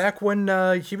 Back when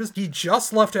he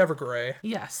just left Evergrey.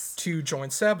 Yes. To join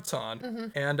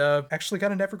Sabaton, and actually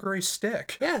got an Evergrey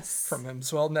stick. Yes. From him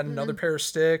as well, and then another pair of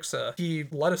sticks. He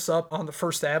let us up on the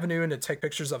First Avenue and to take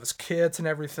pictures of his kits and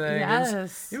everything.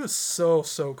 Yes. It was so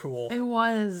cool. It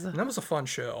was. And that was a fun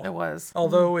show. It was.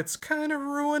 Although it's kind of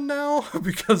ruined now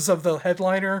because of the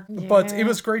headliner. Yeah. But it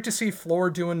was great to see Floor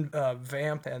doing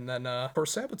Vamp and then, of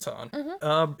course,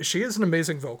 Sabaton. She is an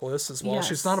amazing vocalist as well. Yes.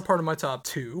 She's not a part of my top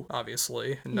 2,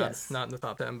 obviously. Not in the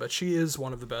top 10, but she is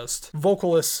one of the best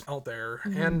vocalists out there.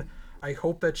 And I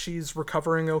hope that she's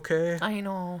recovering okay. I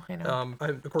know.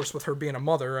 Of course, with her being a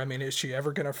mother, I mean, is she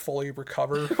ever going to fully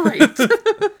recover? Right.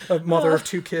 A mother of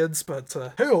 2 kids, but,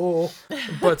 hey-oh.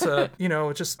 But,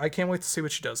 I can't wait to see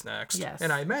what she does next. Yes.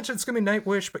 And I imagine it's going to be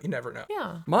Nightwish, but you never know.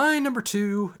 Yeah. My number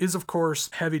 2 is, of course,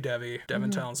 Heavy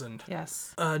Devin Townsend.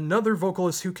 Yes. Another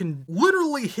vocalist who can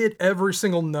literally hit every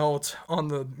single note on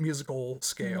the musical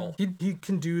scale. He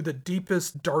can do the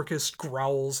deepest, darkest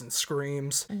growls and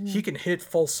screams. He can hit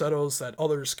falsettos that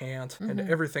others can't, and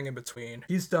everything in between.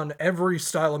 He's done every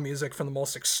style of music, from the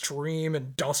most extreme,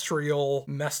 industrial,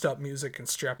 messed up music and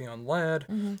strapping on lead.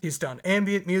 He's done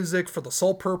ambient music for the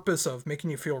sole purpose of making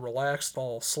you feel relaxed,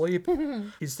 fall asleep.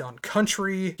 He's done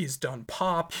country, he's done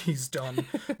pop, he's done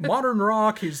modern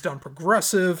rock, he's done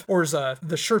progressive, or is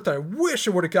the shirt that I wish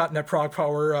I would have gotten at Prog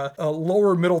Power, a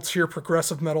lower middle tier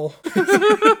progressive metal.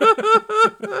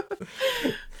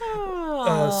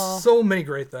 So many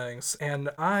great things. And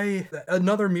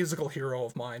another musical hero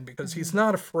of mine, because he's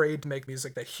not afraid to make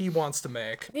music that he wants to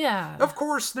make. Yeah. Of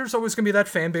course, there's always going to be that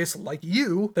fan base like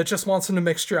you that just wants him to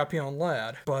make Strap Young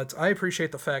Lad. But I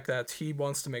appreciate the fact that he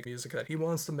wants to make music that he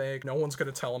wants to make. No one's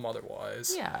going to tell him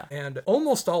otherwise. Yeah. And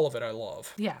almost all of it I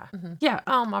love. Yeah. Yeah.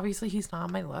 Obviously he's not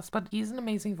on my list, but he's an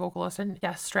amazing vocalist. And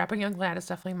yes, Strapping Young Lad is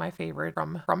definitely my favorite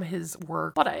from his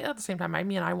work. But at the same time,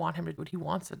 I want him to do what he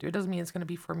wants to do. It doesn't mean it's going to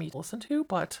be for me to listen to,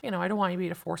 but I don't want anybody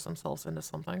to force themselves into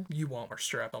something. You want more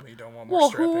strap on me, you don't want more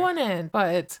strapping. Well, who wouldn't?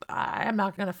 But I'm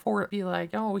not going to be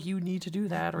like, oh, you need to do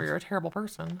that or you're a terrible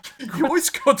person. You always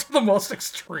go to the most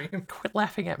extreme. Quit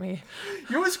laughing at me.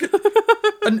 You always go...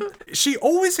 She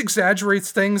always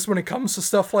exaggerates things when it comes to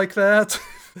stuff like that.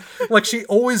 Like, she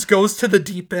always goes to the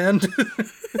deep end.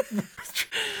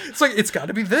 It's like, it's got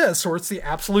to be this, or it's the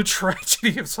absolute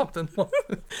tragedy of something.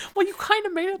 Well, you kind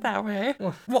of made it that way.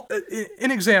 Well,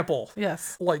 an example.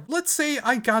 Yes. Like, let's say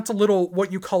I got a little,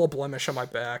 what you call a blemish on my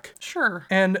back. Sure.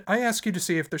 And I ask you to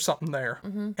see if there's something there.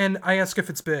 And I ask if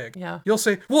it's big. Yeah. You'll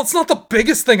say, well, it's not the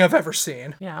biggest thing I've ever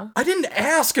seen. Yeah. I didn't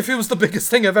ask if it was the biggest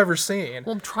thing I've ever seen.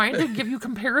 Well, I'm trying to give you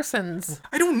comparisons.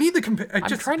 I don't need the I'm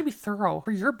trying to be thorough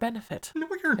for your benefit. No,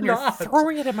 you're and not. You're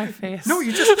throwing it in my face. No,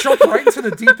 you just jump right into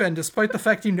the deep end, despite the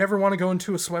fact you never want to go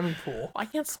into a swimming pool. I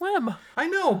can't swim. I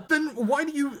know. Then why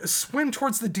do you swim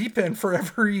towards the deep end for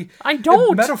every I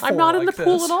don't. metaphor I'm not in the like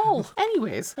pool this? at all.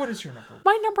 Anyways. What is your number one?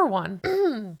 My number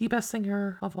one, the best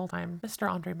singer of all time, Mr.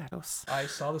 Andre Meadows. I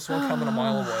saw this one coming a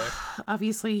mile away.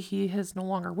 Obviously, he is no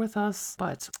longer with us,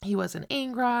 but he was in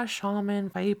Angra, Shaman,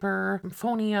 Viper,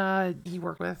 Symphonia. He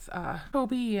worked with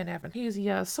Toby and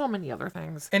Avantasia, so many other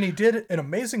things. And he did an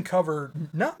amazing cover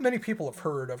not many people have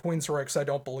heard of, Queensryche's I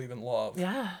Don't Believe in Love.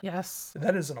 Yeah, yes.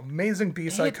 That is an amazing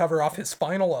B-side cover off his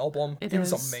final album. It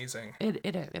was amazing. It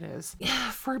is.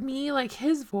 Yeah, for me, like,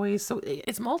 his voice, so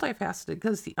it's multifaceted,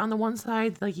 because on the one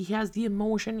side, like, he has the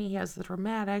emotion, he has the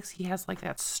dramatics, he has, like,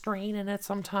 that strain in it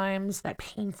sometimes, that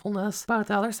painfulness, but on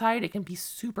the other side, it can be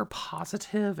super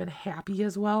positive and happy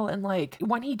as well, and, like,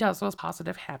 when he does those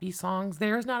positive, happy songs,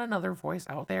 there's not another voice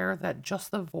out there that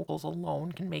just the vocals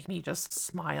alone can make me just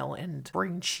smile and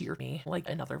bring cheer to me like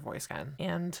another voice can.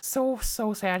 And so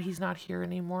sad he's not here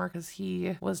anymore, because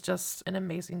he was just an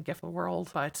amazing gift to the world.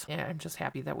 But yeah, I'm just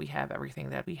happy that we have everything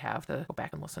that we have to go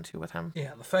back and listen to with him.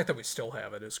 Yeah, the fact that we still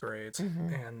have it is great.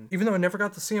 And even though I never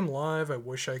got to see him live, I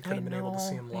wish I could have been able to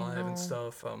see him live and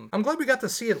stuff. I'm glad we got to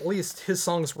see at least his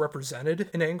songs represented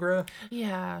in Angra.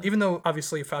 Yeah. Even though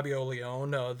obviously Fabio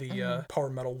Leone, the power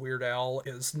metal Weird Al,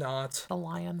 is not the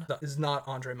Lion. Is not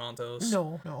Andre Montos.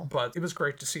 No. But it was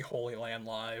great to see Holy Land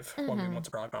live when we went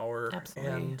to Prague Power.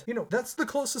 Absolutely. And that's the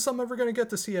closest I'm ever going to get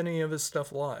to see any of his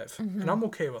stuff live. And I'm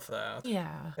okay with that.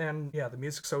 Yeah. And yeah, the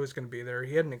music's always going to be there.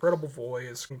 He had an incredible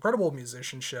voice, incredible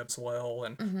musicianship as well,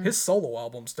 and his solo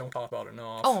albums don't talk about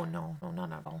enough. Oh, no,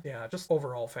 not at all. Yeah, just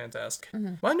overall fantastic.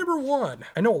 My number one,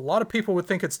 I know a lot of people would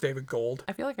think it's David Gold.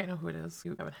 I feel like I know who it is.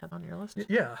 You haven't had on your list.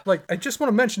 Yeah, like, I just want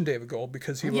to mention David Gold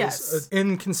because he was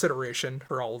in consideration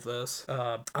for all of this.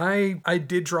 I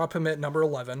did drop him at number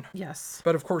 11. Yes.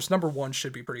 But of course, number one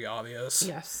should be pretty obvious.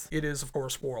 Yes. It is, of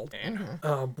course, Worrell.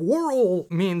 Worrell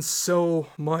means so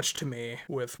much to me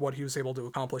with what he was able to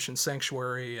accomplish in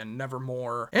Sanctuary and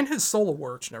Nevermore, and his solo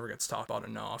work, which never gets talked about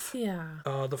enough. Yeah.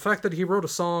 The fact that he wrote a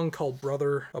song called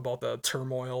Brother about the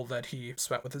turmoil that he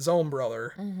spent with his own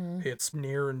brother, it's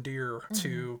near and dear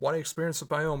to what I experienced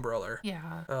with my own brother.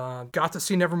 Yeah. Got to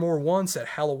see Nevermore once at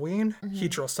Halloween. He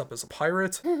dressed up as a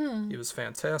pirate. He was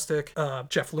fantastic.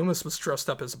 Jeff Loomis was dressed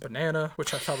up as a banana,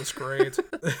 which I thought was great.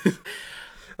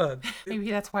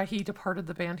 Maybe that's why he departed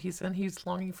the band he's in. He's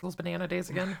longing for those banana days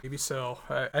again. Maybe so.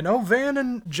 I know Van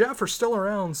and Jeff are still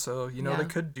around, so, Yeah. they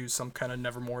could do some kind of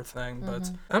Nevermore thing, but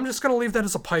I'm just going to leave that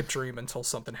as a pipe dream until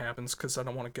something happens, because I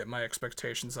don't want to get my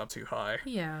expectations up too high.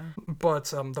 Yeah. But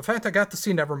the fact I got to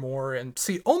see Nevermore and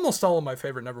see almost all of my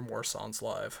favorite Nevermore songs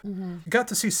live, got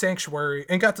to see Sanctuary,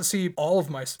 and got to see all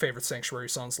of my favorite Sanctuary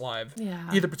songs live,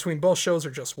 either between both shows or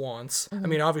just once. I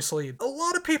mean, obviously, a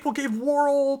lot of people gave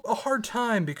Worrell a hard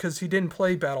time because he didn't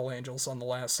play Battle Angels on the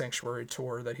last Sanctuary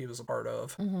tour that he was a part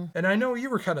of. And I know you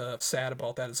were kind of sad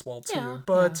about that as well, too,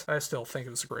 but I still think it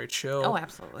was a great show. Oh,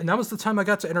 absolutely. And that was the time I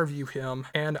got to interview him,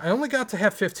 and I only got to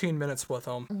have 15 minutes with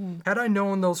him. Had I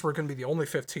known those were going to be the only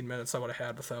 15 minutes I would have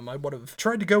had with him, I would have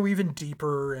tried to go even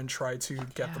deeper and try to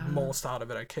get the most out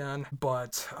of it I can.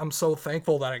 But I'm so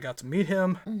thankful that I got to meet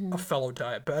him, a fellow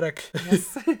diabetic,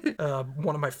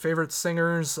 one of my favorite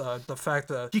singers. The fact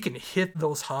that he can hit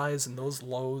those highs and those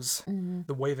flows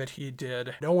the way that he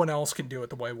did. No one else can do it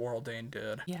the way Warrell Dane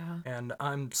did. Yeah. And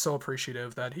I'm so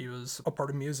appreciative that he was a part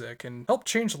of music and helped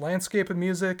change the landscape of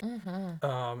music,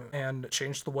 and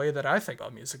change the way that I think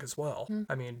about music as well.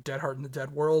 I mean, Dead Heart in the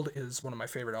Dead World is one of my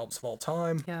favorite albums of all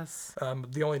time. Yes.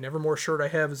 The only Nevermore shirt I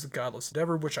have is the Godless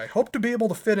Endeavor, which I hope to be able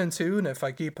to fit into, and if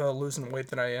I keep losing the weight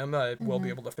that I am, I will be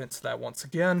able to fit into that once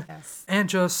again. Yes. And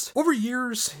just over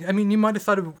years, I mean, you might have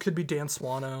thought it could be Dan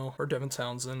Swano or Devin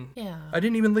Townsend. Yeah. I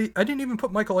didn't even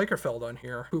put Michael Akerfeld on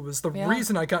here, who was the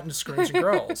reason I got into Screams and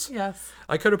Growls. Yes.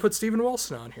 I could have put Steven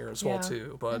Wilson on here as well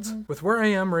too, but with where I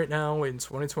am right now in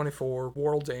 2024,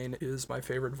 Warrell Dane is my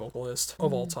favorite vocalist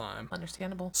of all time.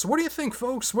 Understandable. So what do you think,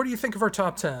 folks? What do you think of our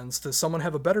top 10s? Does someone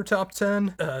have a better top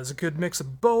 10? Is it a good mix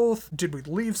of both? Did we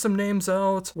leave some names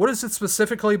out? What is it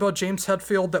specifically about James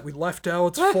Hetfield that we left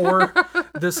out for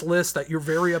this list that you're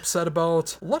very upset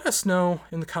about? Let us know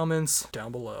in the comments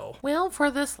down below. Well,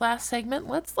 for this last segment,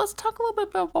 let's talk a little bit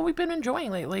about what we've been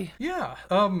enjoying lately. Yeah,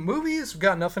 movies, we've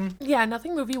got nothing. Yeah,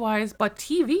 nothing movie-wise, but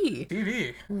TV.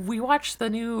 TV. We watched the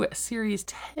new series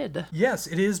Ted. Yes,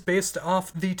 it is based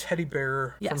off the teddy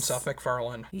bear from Yes. Seth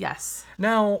MacFarlane. Yes.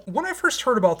 Now, when I first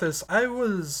heard about this, I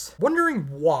was wondering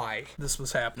why this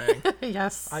was happening.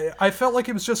 Yes. I felt like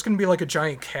it was just going to be like a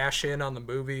giant cash-in on the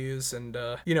movies and,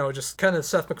 just kind of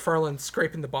Seth MacFarlane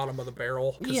scraping the bottom of the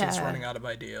barrel because he's Yeah. running out of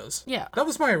ideas. Yeah. That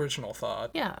was my original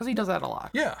thought. Yeah, because he does that a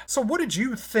lot. Yeah. So what did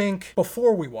you think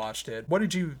before we watched it? What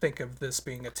did you think of this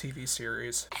being a TV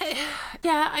series?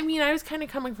 Yeah, I mean, I was kind of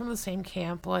coming from the same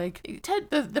camp. Like, Ted,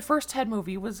 the first Ted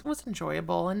movie was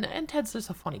enjoyable, and Ted's just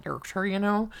a funny character, you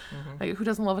know? Like, who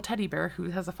doesn't love a teddy bear who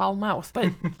has a foul mouth?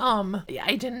 But, yeah,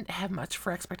 I didn't have much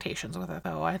for expectations with it,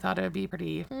 though. I thought it would be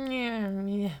pretty...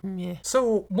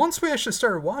 So once we actually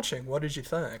started watching, what did you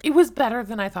think? It was better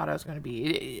than I thought it was going to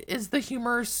be. Is the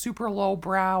humor super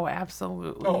lowbrow?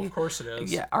 Absolutely. Oh, of course it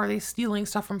is. Yeah. Are they stealing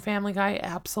stuff from Family Guy?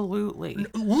 Absolutely.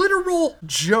 Literal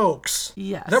jokes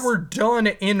Yes. that were done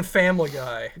in Family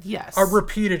Guy Yes. are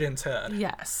repeated in Ted.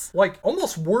 Yes. Like,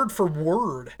 almost word for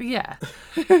word. Yeah.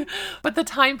 But the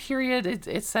time period,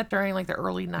 it's set during like the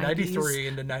early 90s. 93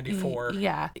 into 94.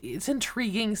 Yeah. It's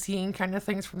intriguing seeing kind of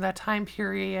things from that time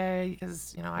period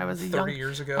because, I was 30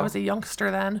 years ago. I was a youngster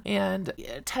then. And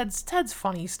Ted's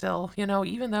funny still,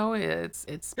 even though it's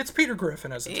Peter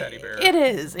Griffin as a teddy bear.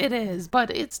 It is,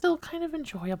 but it's still kind of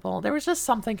enjoyable. There was just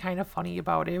something kind of funny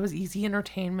about it. It was easy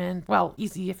entertainment. Well,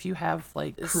 easy if you have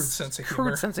like Crude sense of crude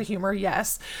humor. sense of humor,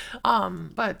 yes.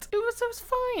 But it was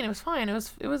fine. It was fine. It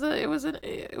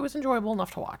was enjoyable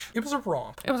enough to watch. It was a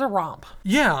romp. It was a romp.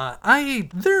 Yeah,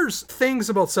 there's things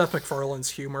about Seth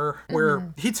MacFarlane's humor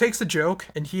where he takes a joke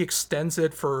and he extends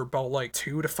it for about like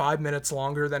 2 to 5 minutes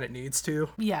longer than it needs to.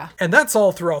 Yeah. And that's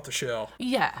all throughout the show.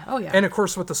 Yeah. Oh yeah. And of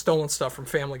course with the stolen stuff from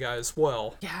Family Guy as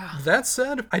well. Yeah. That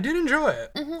said, I did enjoy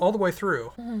it all the way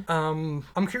through.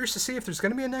 I'm curious to see if there's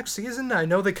going to be a next season. I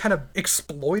know they kind of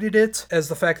exploited it as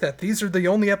the fact that these are the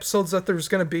only episodes that there's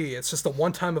going to be. It's just a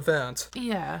one-time event.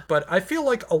 Yeah. But I feel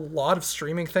like a lot of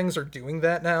streaming things are doing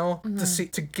that now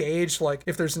to gauge like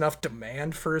if there's enough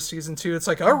demand for a season 2. It's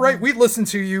like, all right, we listened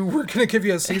to you. We're going to give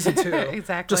you a season 2.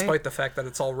 Exactly. Despite the fact that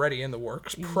it's already in the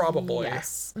works, probably.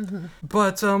 Yes.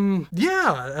 But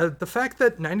the fact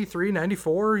that 93,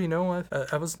 94,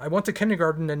 I went to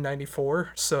kindergarten in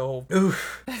 94, so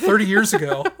 30 years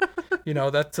ago.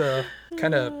 That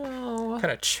kind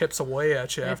of chips away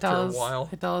at you after a while.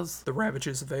 It does. The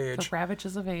Ravages of Age. The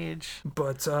Ravages of Age.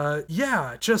 But some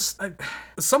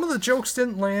of the jokes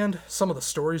didn't land, some of the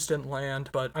stories didn't land,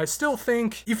 but I still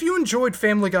think if you enjoyed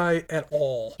Family Guy at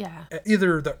all,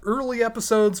 either the early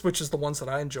episodes, which is the ones that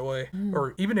I enjoy,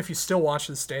 or even if you still watch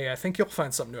this day, I think you'll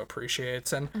find something to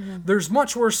appreciate. And there's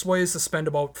much worse ways to spend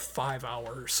about 5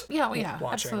 hours watching.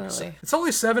 Absolutely. So it's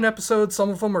only 7 episodes. Some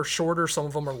of them are shorter, some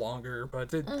of them are longer,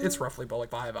 but it's roughly about like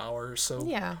 5 hours. So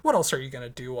what else are you going to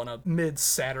do on a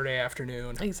mid-Saturday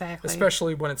afternoon? Exactly.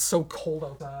 Especially when it's so cold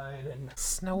outside and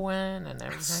snowing and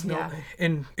everything.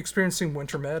 and experiencing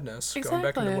winter madness, going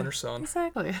back into winter sun.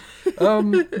 Exactly.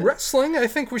 Wrestling, I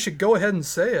think we should go ahead and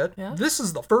say it. Yeah. This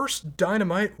is the first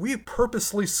Dynamite we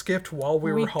purposely skipped while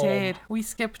we were home. We did. We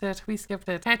skipped it.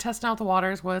 Kind of testing out the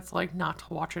waters what it's like not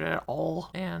to watch it at all.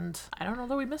 And I don't know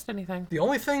that we missed anything. The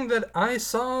only thing that I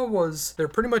saw was they're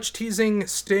pretty much teasing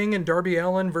Sting and Darby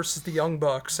Allin versus the Young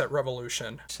Bucks at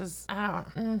Revolution. Which is,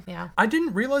 yeah. I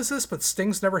didn't realize this, but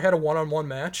Sting's never had a one-on-one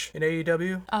match in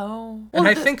AEW. Oh. And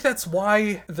I think that's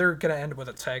why they're going to end with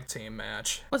a tag team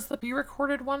match. Was the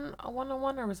B-recorded one a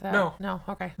one-on-one, or was that? No. No,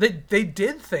 okay. They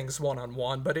did things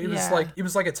one-on-one, but it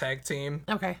was like a tag team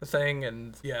thing,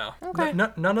 and yeah. Okay.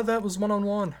 None of that was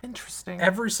one-on-one. Interesting.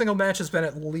 Every single match has been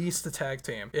at least a tag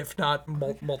team, if not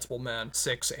multiple men,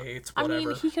 6, 8, whatever. I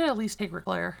mean, he could at least take Ric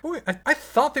Flair. Boy, I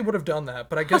thought they would have done that,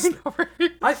 but I guess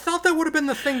I thought that would have been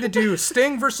the thing to do.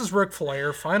 Sting versus Ric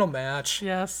Flair, final match.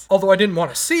 Yes. Although I didn't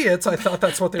want to see it, I thought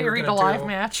that's what they were going to do. Buried alive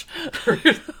match.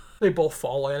 They both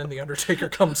fall in, and the Undertaker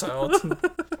comes out.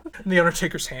 And the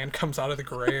Undertaker's hand comes out of the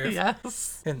grave.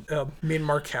 Yes. And mean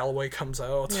Mark Calloway comes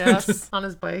out. Yes, on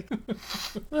his bike.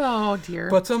 Oh, dear.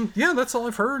 But, yeah, that's all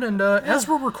I've heard. And as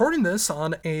we're recording this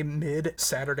on a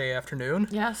mid-Saturday afternoon,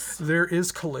 yes, there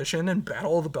is Collision and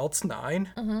Battle of the Belts 9.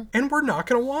 And we're not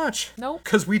going to watch. Nope.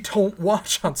 Because we don't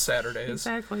watch on Saturdays.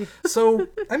 Exactly. So,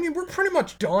 I mean, we're pretty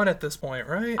much done at this point,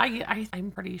 right? I'm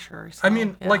pretty sure. So, I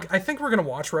mean, yeah. like, I think we're going to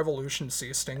watch Revolution to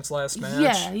see Sting's last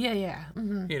match. Yeah.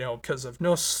 Mm-hmm. You know, because of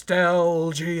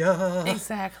nostalgia.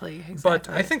 Exactly. But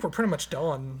I think we're pretty much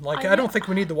done. Like, I don't think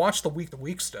we need to watch the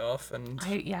week-to-week stuff. And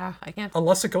I can't.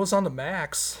 unless it goes on to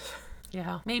Max.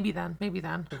 Yeah, maybe then. We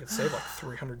could save like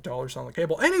 $300 on the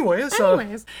cable. Anyways,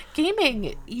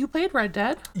 gaming. You played Red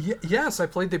Dead? Yes, I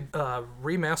played the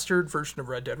remastered version of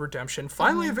Red Dead Redemption.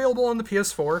 Finally available on the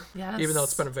PS4. Yes. Even though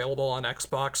it's been available on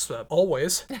Xbox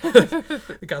always.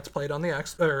 I got to play it on the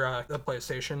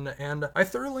PlayStation, and I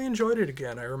thoroughly enjoyed it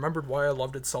again. I remembered why I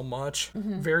loved it so much.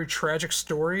 Very tragic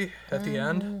story at the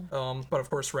end. But of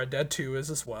course, Red Dead 2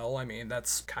 is as well. I mean,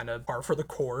 that's kind of par for the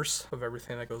course of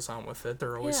everything that goes on with it.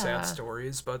 There are always sad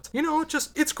stories, but you know,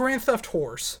 it's Grand Theft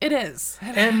Horse. It is.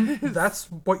 And that's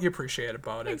what you appreciate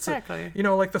about it. Exactly. So, you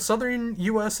know, like the southern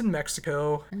U.S. and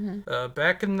Mexico,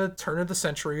 back in the turn of the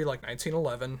century, like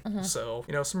 1911. So,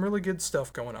 you know, some really good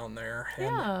stuff going on there.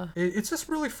 And it's just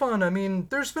really fun. I mean,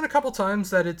 there's been a couple times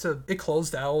that it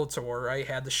closed out, or I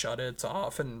had to shut it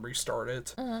off and restart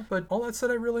it. But all that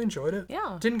said, I really enjoyed it.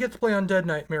 Yeah. Didn't get to play Undead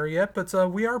Nightmare yet, but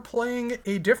we are playing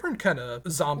a different kind of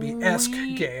zombie-esque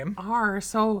game.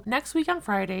 So next week on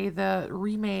Friday, the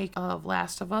remake of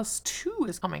Last of Us 2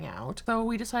 is coming out. So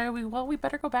we decided we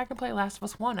better go back and play Last of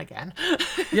Us 1 again.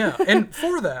 Yeah, and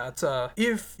for that,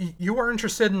 if you are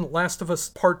interested in Last of Us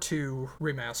Part 2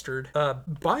 remastered,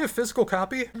 buy a physical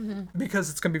copy because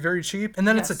it's going to be very cheap, and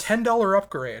then it's a $10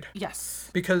 upgrade. Yes.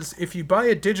 Because if you buy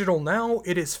a digital now,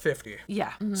 it is $50.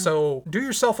 Yeah. So do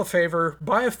yourself a favor,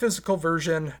 buy a physical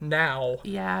version now.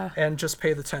 Yeah. And just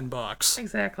pay the $10.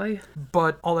 Exactly.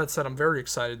 But all that said, I'm very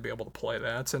excited to be able to play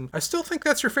that, and I still think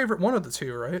that's your favorite one of the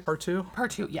two, right? Part 2?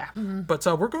 Part 2, yeah. But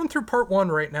we're going through Part 1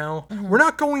 right now. We're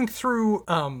not going through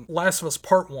Last of Us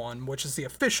Part 1, which is the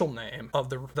official name of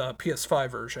the PS5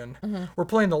 version. We're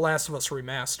playing the Last of Us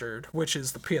Remastered, which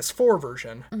is the PS4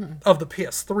 version of the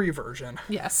PS3 version.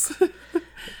 Yes.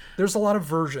 There's a lot of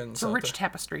versions. It's a rich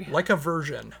tapestry. Like a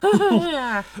version.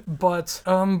 Yeah. But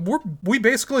we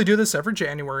basically do this every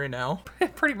January now.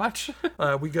 Pretty much.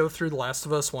 We go through The Last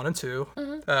of Us 1 and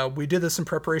 2. We did this in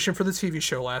preparation for the TV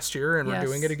show last year, and we're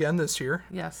doing it again this year.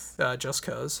 Yes. Just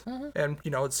cause. And,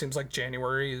 you know, it seems like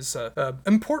January is an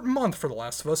important month for The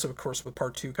Last of Us, of course, with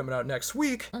Part 2 coming out next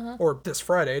week, or this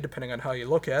Friday, depending on how you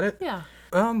look at it. Yeah.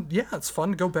 Yeah, it's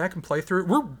fun to go back and play through it.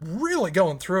 We're really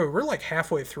going through it. We're like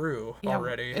halfway through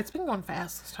already. It's been going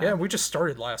fast this time. Yeah, we just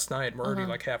started last night, and we're already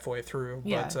like halfway through.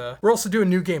 Yeah. But we're also doing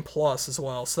New Game Plus as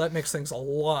well, so that makes things a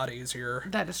lot easier.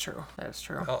 That is true.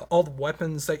 All the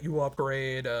weapons that you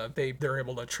upgrade, they're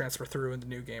able to transfer through into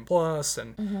New Game Plus,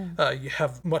 and you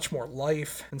have much more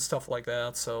life and stuff like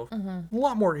that, so a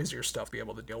lot more easier stuff to be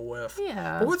able to deal with.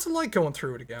 Yeah. But what's it like going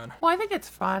through it again? Well, I think it's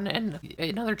fun, and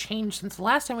another change since the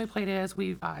last time we played it is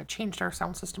we've changed our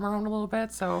sound system around a little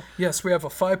bit, so... Yes, we have a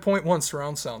 5.1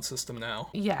 surround sound system now.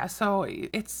 Yeah, so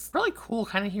it's really cool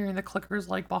kind of hearing the clickers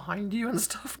like behind you and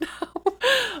stuff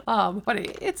now. But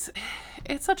it's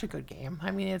such a good game.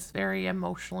 I mean, it's very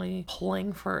emotionally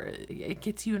pulling it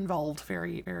gets you involved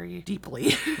very, very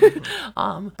deeply.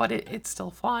 But it's still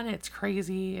fun. It's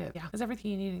crazy. It's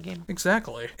everything you need in a game.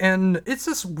 Exactly. And it's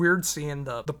just weird seeing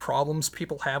the problems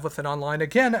people have with it online.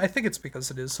 Again, I think it's because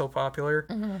it is so popular.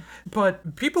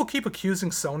 But people keep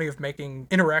accusing Sony of making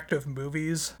interactive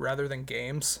movies rather than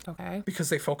games. Okay. Because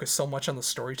they focus so much on the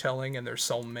storytelling, and there's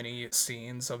so many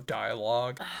scenes of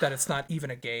dialogue that it's not even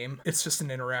a game. It's just an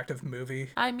interactive movie.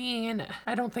 movie. I mean,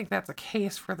 I don't think that's a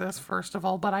case for this, first of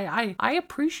all, but I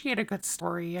appreciate a good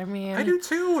story. I mean, I do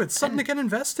too. It's something to get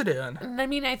invested in. and I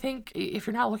mean, I think if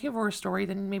you're not looking for a story,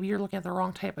 then maybe you're looking at the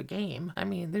wrong type of game. I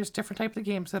mean, there's different types of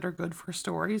games that are good for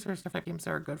stories. There's different games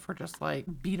that are good for just like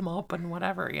beat 'em up and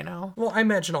whatever, you know? Well, I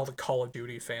imagine all the Call of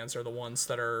Duty fans are the ones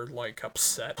that are like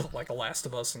upset, like The Last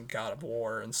of Us and God of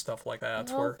War and stuff like that.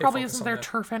 Well, where they probably focus isn't on their that.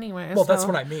 turf anyway. Well, that's so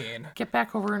what I mean. Get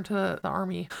back over into the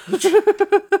army.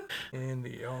 In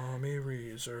the Army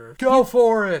Reserve. Go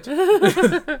for it!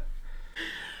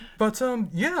 But,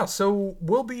 yeah, so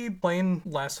we'll be playing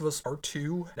Last of Us Part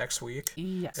 2 next week.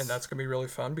 Yes. And that's going to be really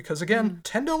fun because, again,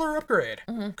 $10 upgrade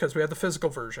because we have the physical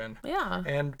version. Yeah.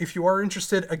 And if you are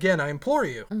interested, again, I implore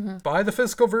you, buy the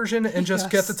physical version and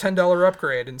just get the $10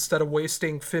 upgrade instead of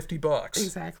wasting $50.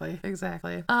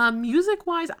 Exactly.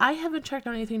 Music-wise, I haven't checked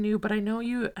out anything new, but I know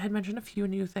you had mentioned a few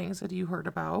new things that you heard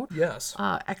about. Yes.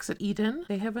 Exit Eden,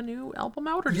 they have a new album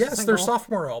out, or just a Yes, single? their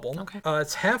sophomore album. Okay.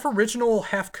 It's half original,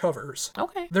 half covers.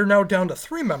 Okay. They're now down to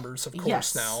 3 members, of course,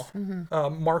 Yes. now.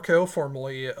 Marco,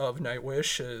 formerly of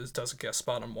Nightwish, does a guest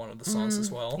spot on one of the songs as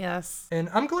well. Yes. And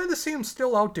I'm glad to see him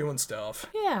still out doing stuff.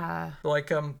 Yeah. Like,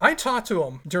 I talked to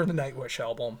him during the Nightwish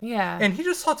album. Yeah. And he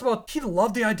just talked about, he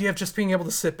loved the idea of just being able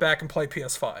to sit back and play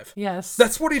PS5. Yes.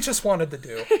 That's what he just wanted to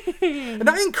do. And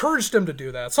I encouraged him to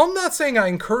do that. So I'm not saying I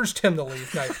encouraged him to leave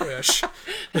Nightwish.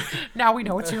 Now we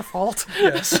know it's your fault.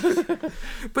 Yes.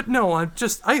 But no,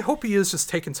 I hope he is just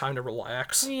taking time to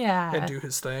relax. Yeah. And do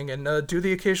his thing and do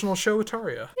the occasional show with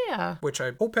Taria. Yeah. Which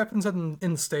I hope happens in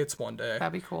the States one day.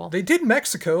 That'd be cool. They did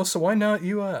Mexico, so why not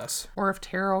US? Or if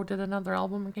Taro did another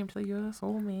album and came to the US.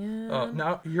 Oh, man.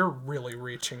 Now you're really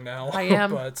reaching now. I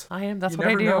am. But I am. That's you what I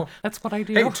never do. know. That's what I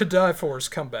do. Hey, To Die For's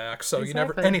come back, so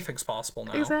Exactly. anything's possible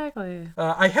now. Exactly.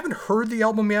 I haven't heard the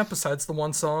album yet besides the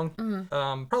one song.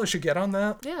 Probably should get on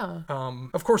that. Yeah.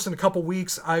 Of course, in a couple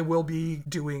weeks, I will be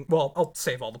doing, well, I'll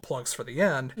save all the plugs for the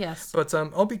end. Yes. But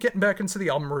I'll be getting back into the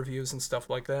album reviews and stuff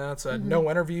like that. No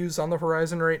interviews on the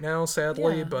horizon right now,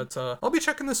 sadly, Yeah. but I'll be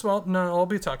checking this out and I'll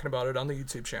be talking about it on the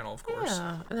YouTube channel, of course.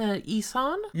 Yeah. And then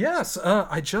Isan? Yes,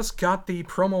 I just got the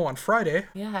promo on Friday.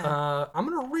 Yeah. I'm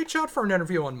going to reach out for an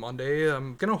interview on Monday.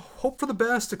 I'm going to hope for the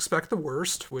best, expect the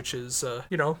worst, which is,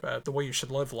 the way you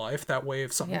should live life. That way,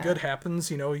 if something Yeah. good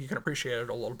happens, you can appreciate it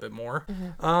a little bit more.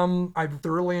 I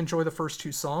thoroughly enjoy the first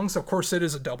 2 songs. Of course, it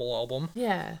is a double album.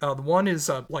 Yeah. The one is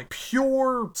like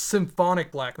pure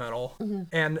symphonic black metal,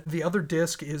 and the other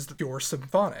disc is the pure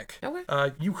symphonic.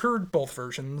 Okay. You heard both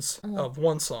versions of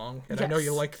one song, and I know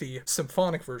you Yes. like the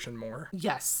symphonic version more.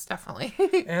 Yes, definitely.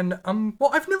 And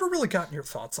well, I've never really gotten your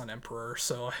thoughts on Emperor,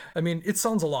 so I mean, it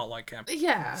sounds a lot like Emperor.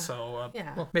 Yeah. So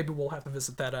Yeah. well, maybe we'll have to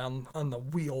visit that on the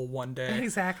wheel one day.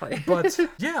 Exactly. But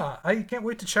yeah, I can't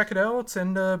wait to check it out,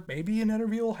 and maybe an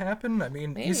interview will happen. I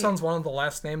mean, Maybe. Isan's one of the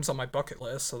last names on my bucket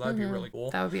list, so that'd be really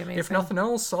cool. That would be amazing. If nothing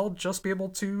else, I'll just be able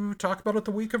to talk about it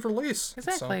the week of release.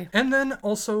 Exactly. So, and then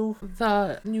also,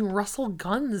 The new Russell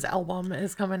Guns album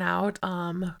is coming out,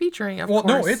 featuring, of well,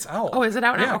 course... no, it's out. Oh, is it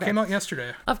out now? Yeah, Okay. it came out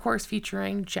yesterday. Of course,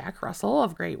 featuring Jack Russell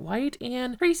of Great White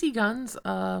and Tracy Guns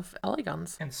of LA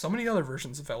Guns. And so many other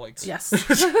versions of Alex. Yes.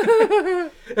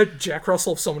 Jack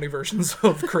Russell of so many versions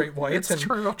of Great White It's and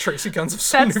true. Tracy Guns of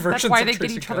so many That's versions why of they get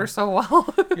Tracy each other Guns. so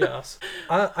well. Yes.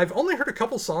 I've only heard a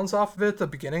couple songs off of it at the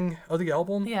beginning of the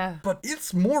album. Yeah. But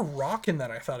it's more rockin'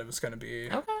 than I thought it was going to be.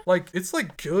 Okay. Like, it's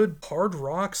like good hard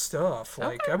rock stuff.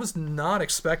 Like, Okay. I was not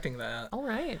expecting that. All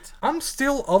right. I'm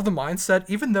still of the mindset,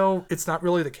 even though it's not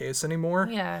really the case anymore.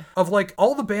 Yeah. Of like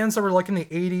all the bands that were like in the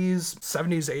 80s,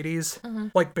 70s,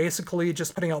 80s, like basically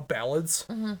just putting out ballads,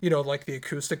 like the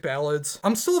acoustic ballads.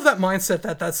 I'm still of that mindset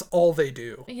that that's all they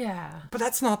do. Yeah. But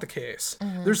that's not the case.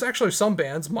 There's actually some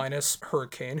bands, minus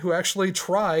Hurricane, who actually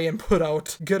try and put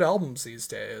out good albums these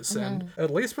days. And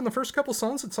at least from the first couple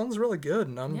songs, it sounds really good.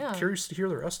 And I'm Yeah. curious to hear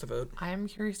the rest of it. I'm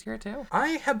curious to hear it too. I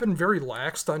have been very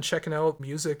laxed on checking out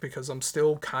music because I'm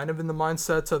still kind of in the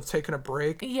mindset of taking a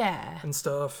break Yeah. and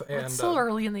stuff. And It's still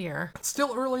early in the year.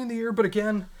 still early in the year, but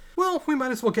again, well, we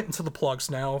might as well get into the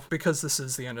plugs now because this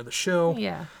is the end of the show.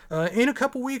 Yeah. In a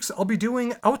couple weeks, I'll be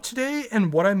doing Out Today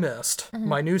and What I Missed,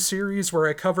 my new series where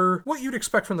I cover what you'd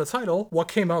expect from the title, what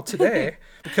came out today,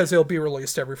 because it'll be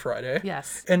released every Friday.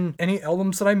 Yes. And any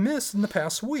albums that I missed in the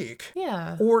past week.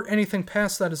 Yeah. Or anything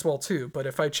past that as well, too. But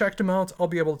if I checked them out, I'll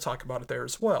be able to talk about it there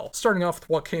as well. Starting off with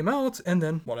what came out and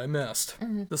then what I missed.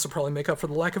 This will probably make up for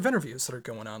the lack of interviews that are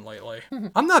going on lately.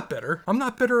 I'm not bitter. I'm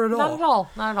not bitter at all. Not at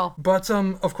all. Not at all. But,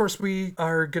 of course, course, we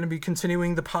are going to be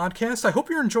continuing the podcast. I hope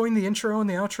you're enjoying the intro and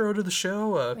the outro to the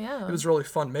show. Yeah. It was really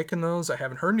fun making those. I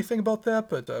haven't heard anything about that,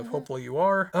 but hopefully you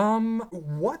are.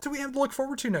 What do we have to look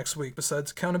forward to next week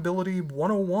besides Accountability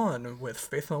 101 with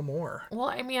Faith No More? Well,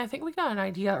 I mean, I think we got an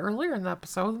idea earlier in the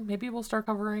episode. Maybe we'll start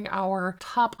covering our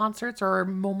top concerts or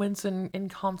moments in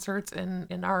concerts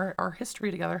in our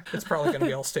history together. It's probably going to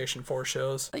be all Station 4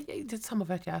 shows. I did some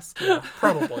of it, yes. Yeah,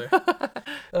 probably.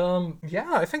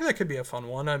 Yeah, I think that could be a fun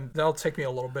one. That'll take me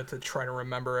a little bit to try to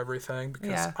remember everything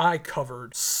because I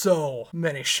covered so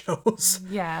many shows.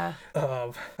 Yeah.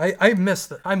 I miss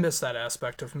that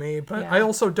aspect of me, but I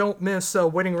also don't miss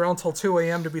waiting around till 2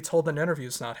 a.m. to be told an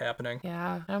interview's not happening.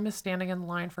 Yeah, I miss standing in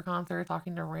line for concerts,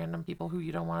 talking to random people who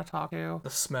you don't want to talk to. The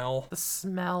smell,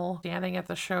 standing at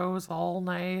the shows all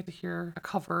night to hear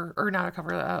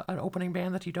an opening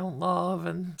band that you don't love,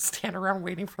 and stand around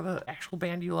waiting for the actual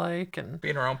band you like, and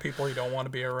being around people you don't want to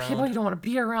be around. People you don't want to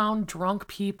be around, drunk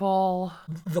people.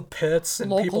 The pits and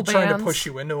local people bands. trying to push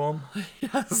you into them.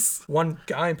 Yes. One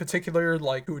guy in particular,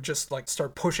 who would just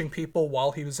start pushing people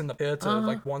while he was in the pit,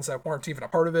 ones that weren't even a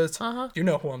part of it. You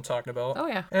know who I'm talking about. Oh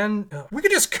yeah. And we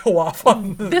could just go off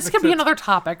on this could be another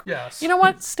topic. Yes. You know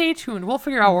what? Stay tuned. We'll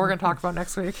figure out what we're going to talk about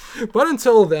next week. But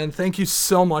until then, thank you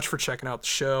so much for checking out the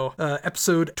show.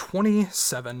 Episode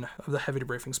 27 of the Heavy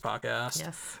Debriefings podcast.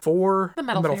 Yes. For the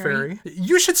Metal Fairy.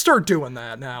 You should start doing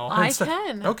that now. I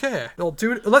can. Okay. We'll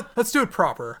do it. Let's do it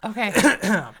proper. Okay.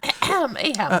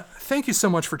 Thank you so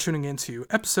much for tuning in to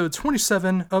episode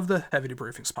 27 of the Heavy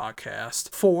Debriefings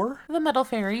podcast. For the Metal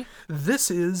Fairy.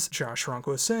 This is Josh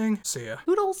Ronco saying, see ya.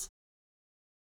 Toodles.